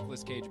the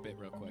Nicolas Cage bit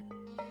real quick.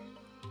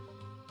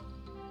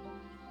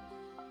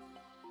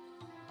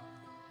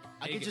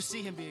 I could just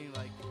see him being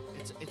like,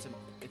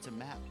 it's a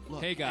map.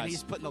 Look, Hey, guys. and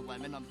he's putting the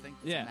lemon on the thing.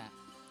 It's Yeah. a map.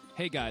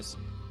 Hey guys,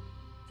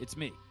 it's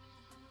me,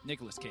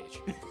 Nicolas Cage.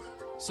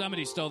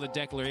 Somebody stole the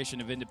Declaration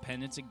of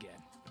Independence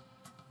again.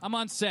 I'm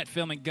on set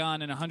filming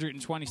Gone in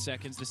 120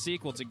 Seconds, the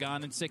sequel to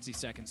Gone in 60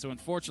 Seconds, so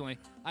unfortunately,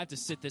 I have to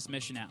sit this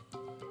mission out.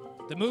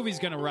 The movie's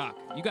gonna rock.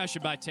 You guys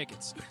should buy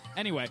tickets.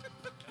 Anyway,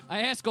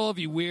 I ask all of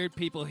you weird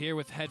people here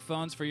with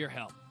headphones for your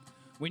help.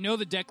 We know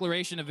the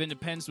Declaration of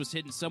Independence was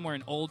hidden somewhere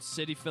in Old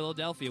City,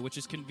 Philadelphia, which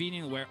is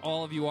conveniently where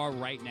all of you are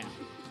right now.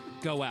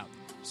 Go out,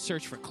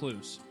 search for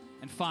clues,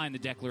 and find the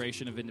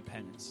Declaration of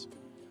Independence.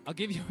 I'll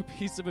give you a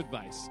piece of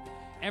advice.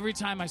 Every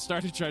time I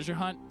start a treasure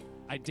hunt,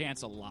 I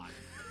dance a lot.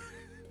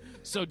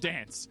 So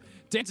dance.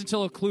 Dance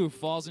until a clue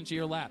falls into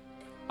your lap.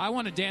 I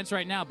want to dance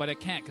right now, but I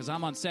can't because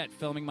I'm on set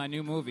filming my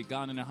new movie,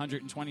 Gone in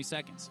 120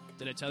 Seconds.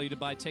 Did I tell you to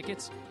buy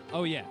tickets?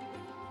 Oh, yeah.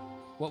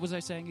 What was I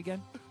saying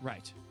again?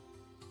 Right.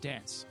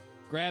 Dance.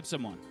 Grab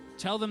someone.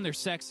 Tell them they're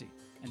sexy.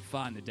 And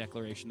find the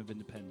Declaration of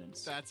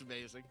Independence. That's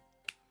amazing.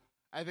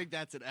 I think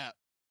that's an app,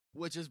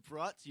 which is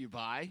brought to you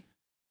by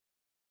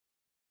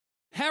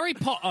Harry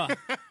Potter.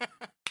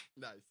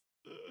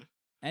 Nice.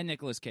 And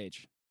Nicolas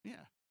Cage. Yeah,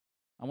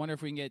 I wonder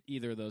if we can get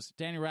either of those.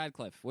 Danny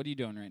Radcliffe, what are you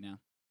doing right now?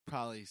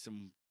 probably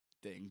something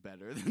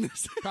better than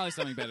this. Probably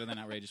something better than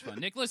Outrageous Fun.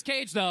 Nicolas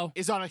Cage, though.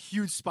 Is on a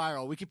huge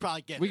spiral. We could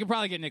probably get We him. could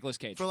probably get Nicolas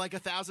Cage. For like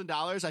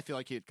 $1,000. I feel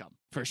like he'd come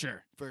For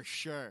sure. for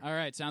sure. All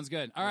right, sounds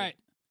good. All right.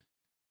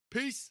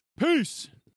 Peace. Peace.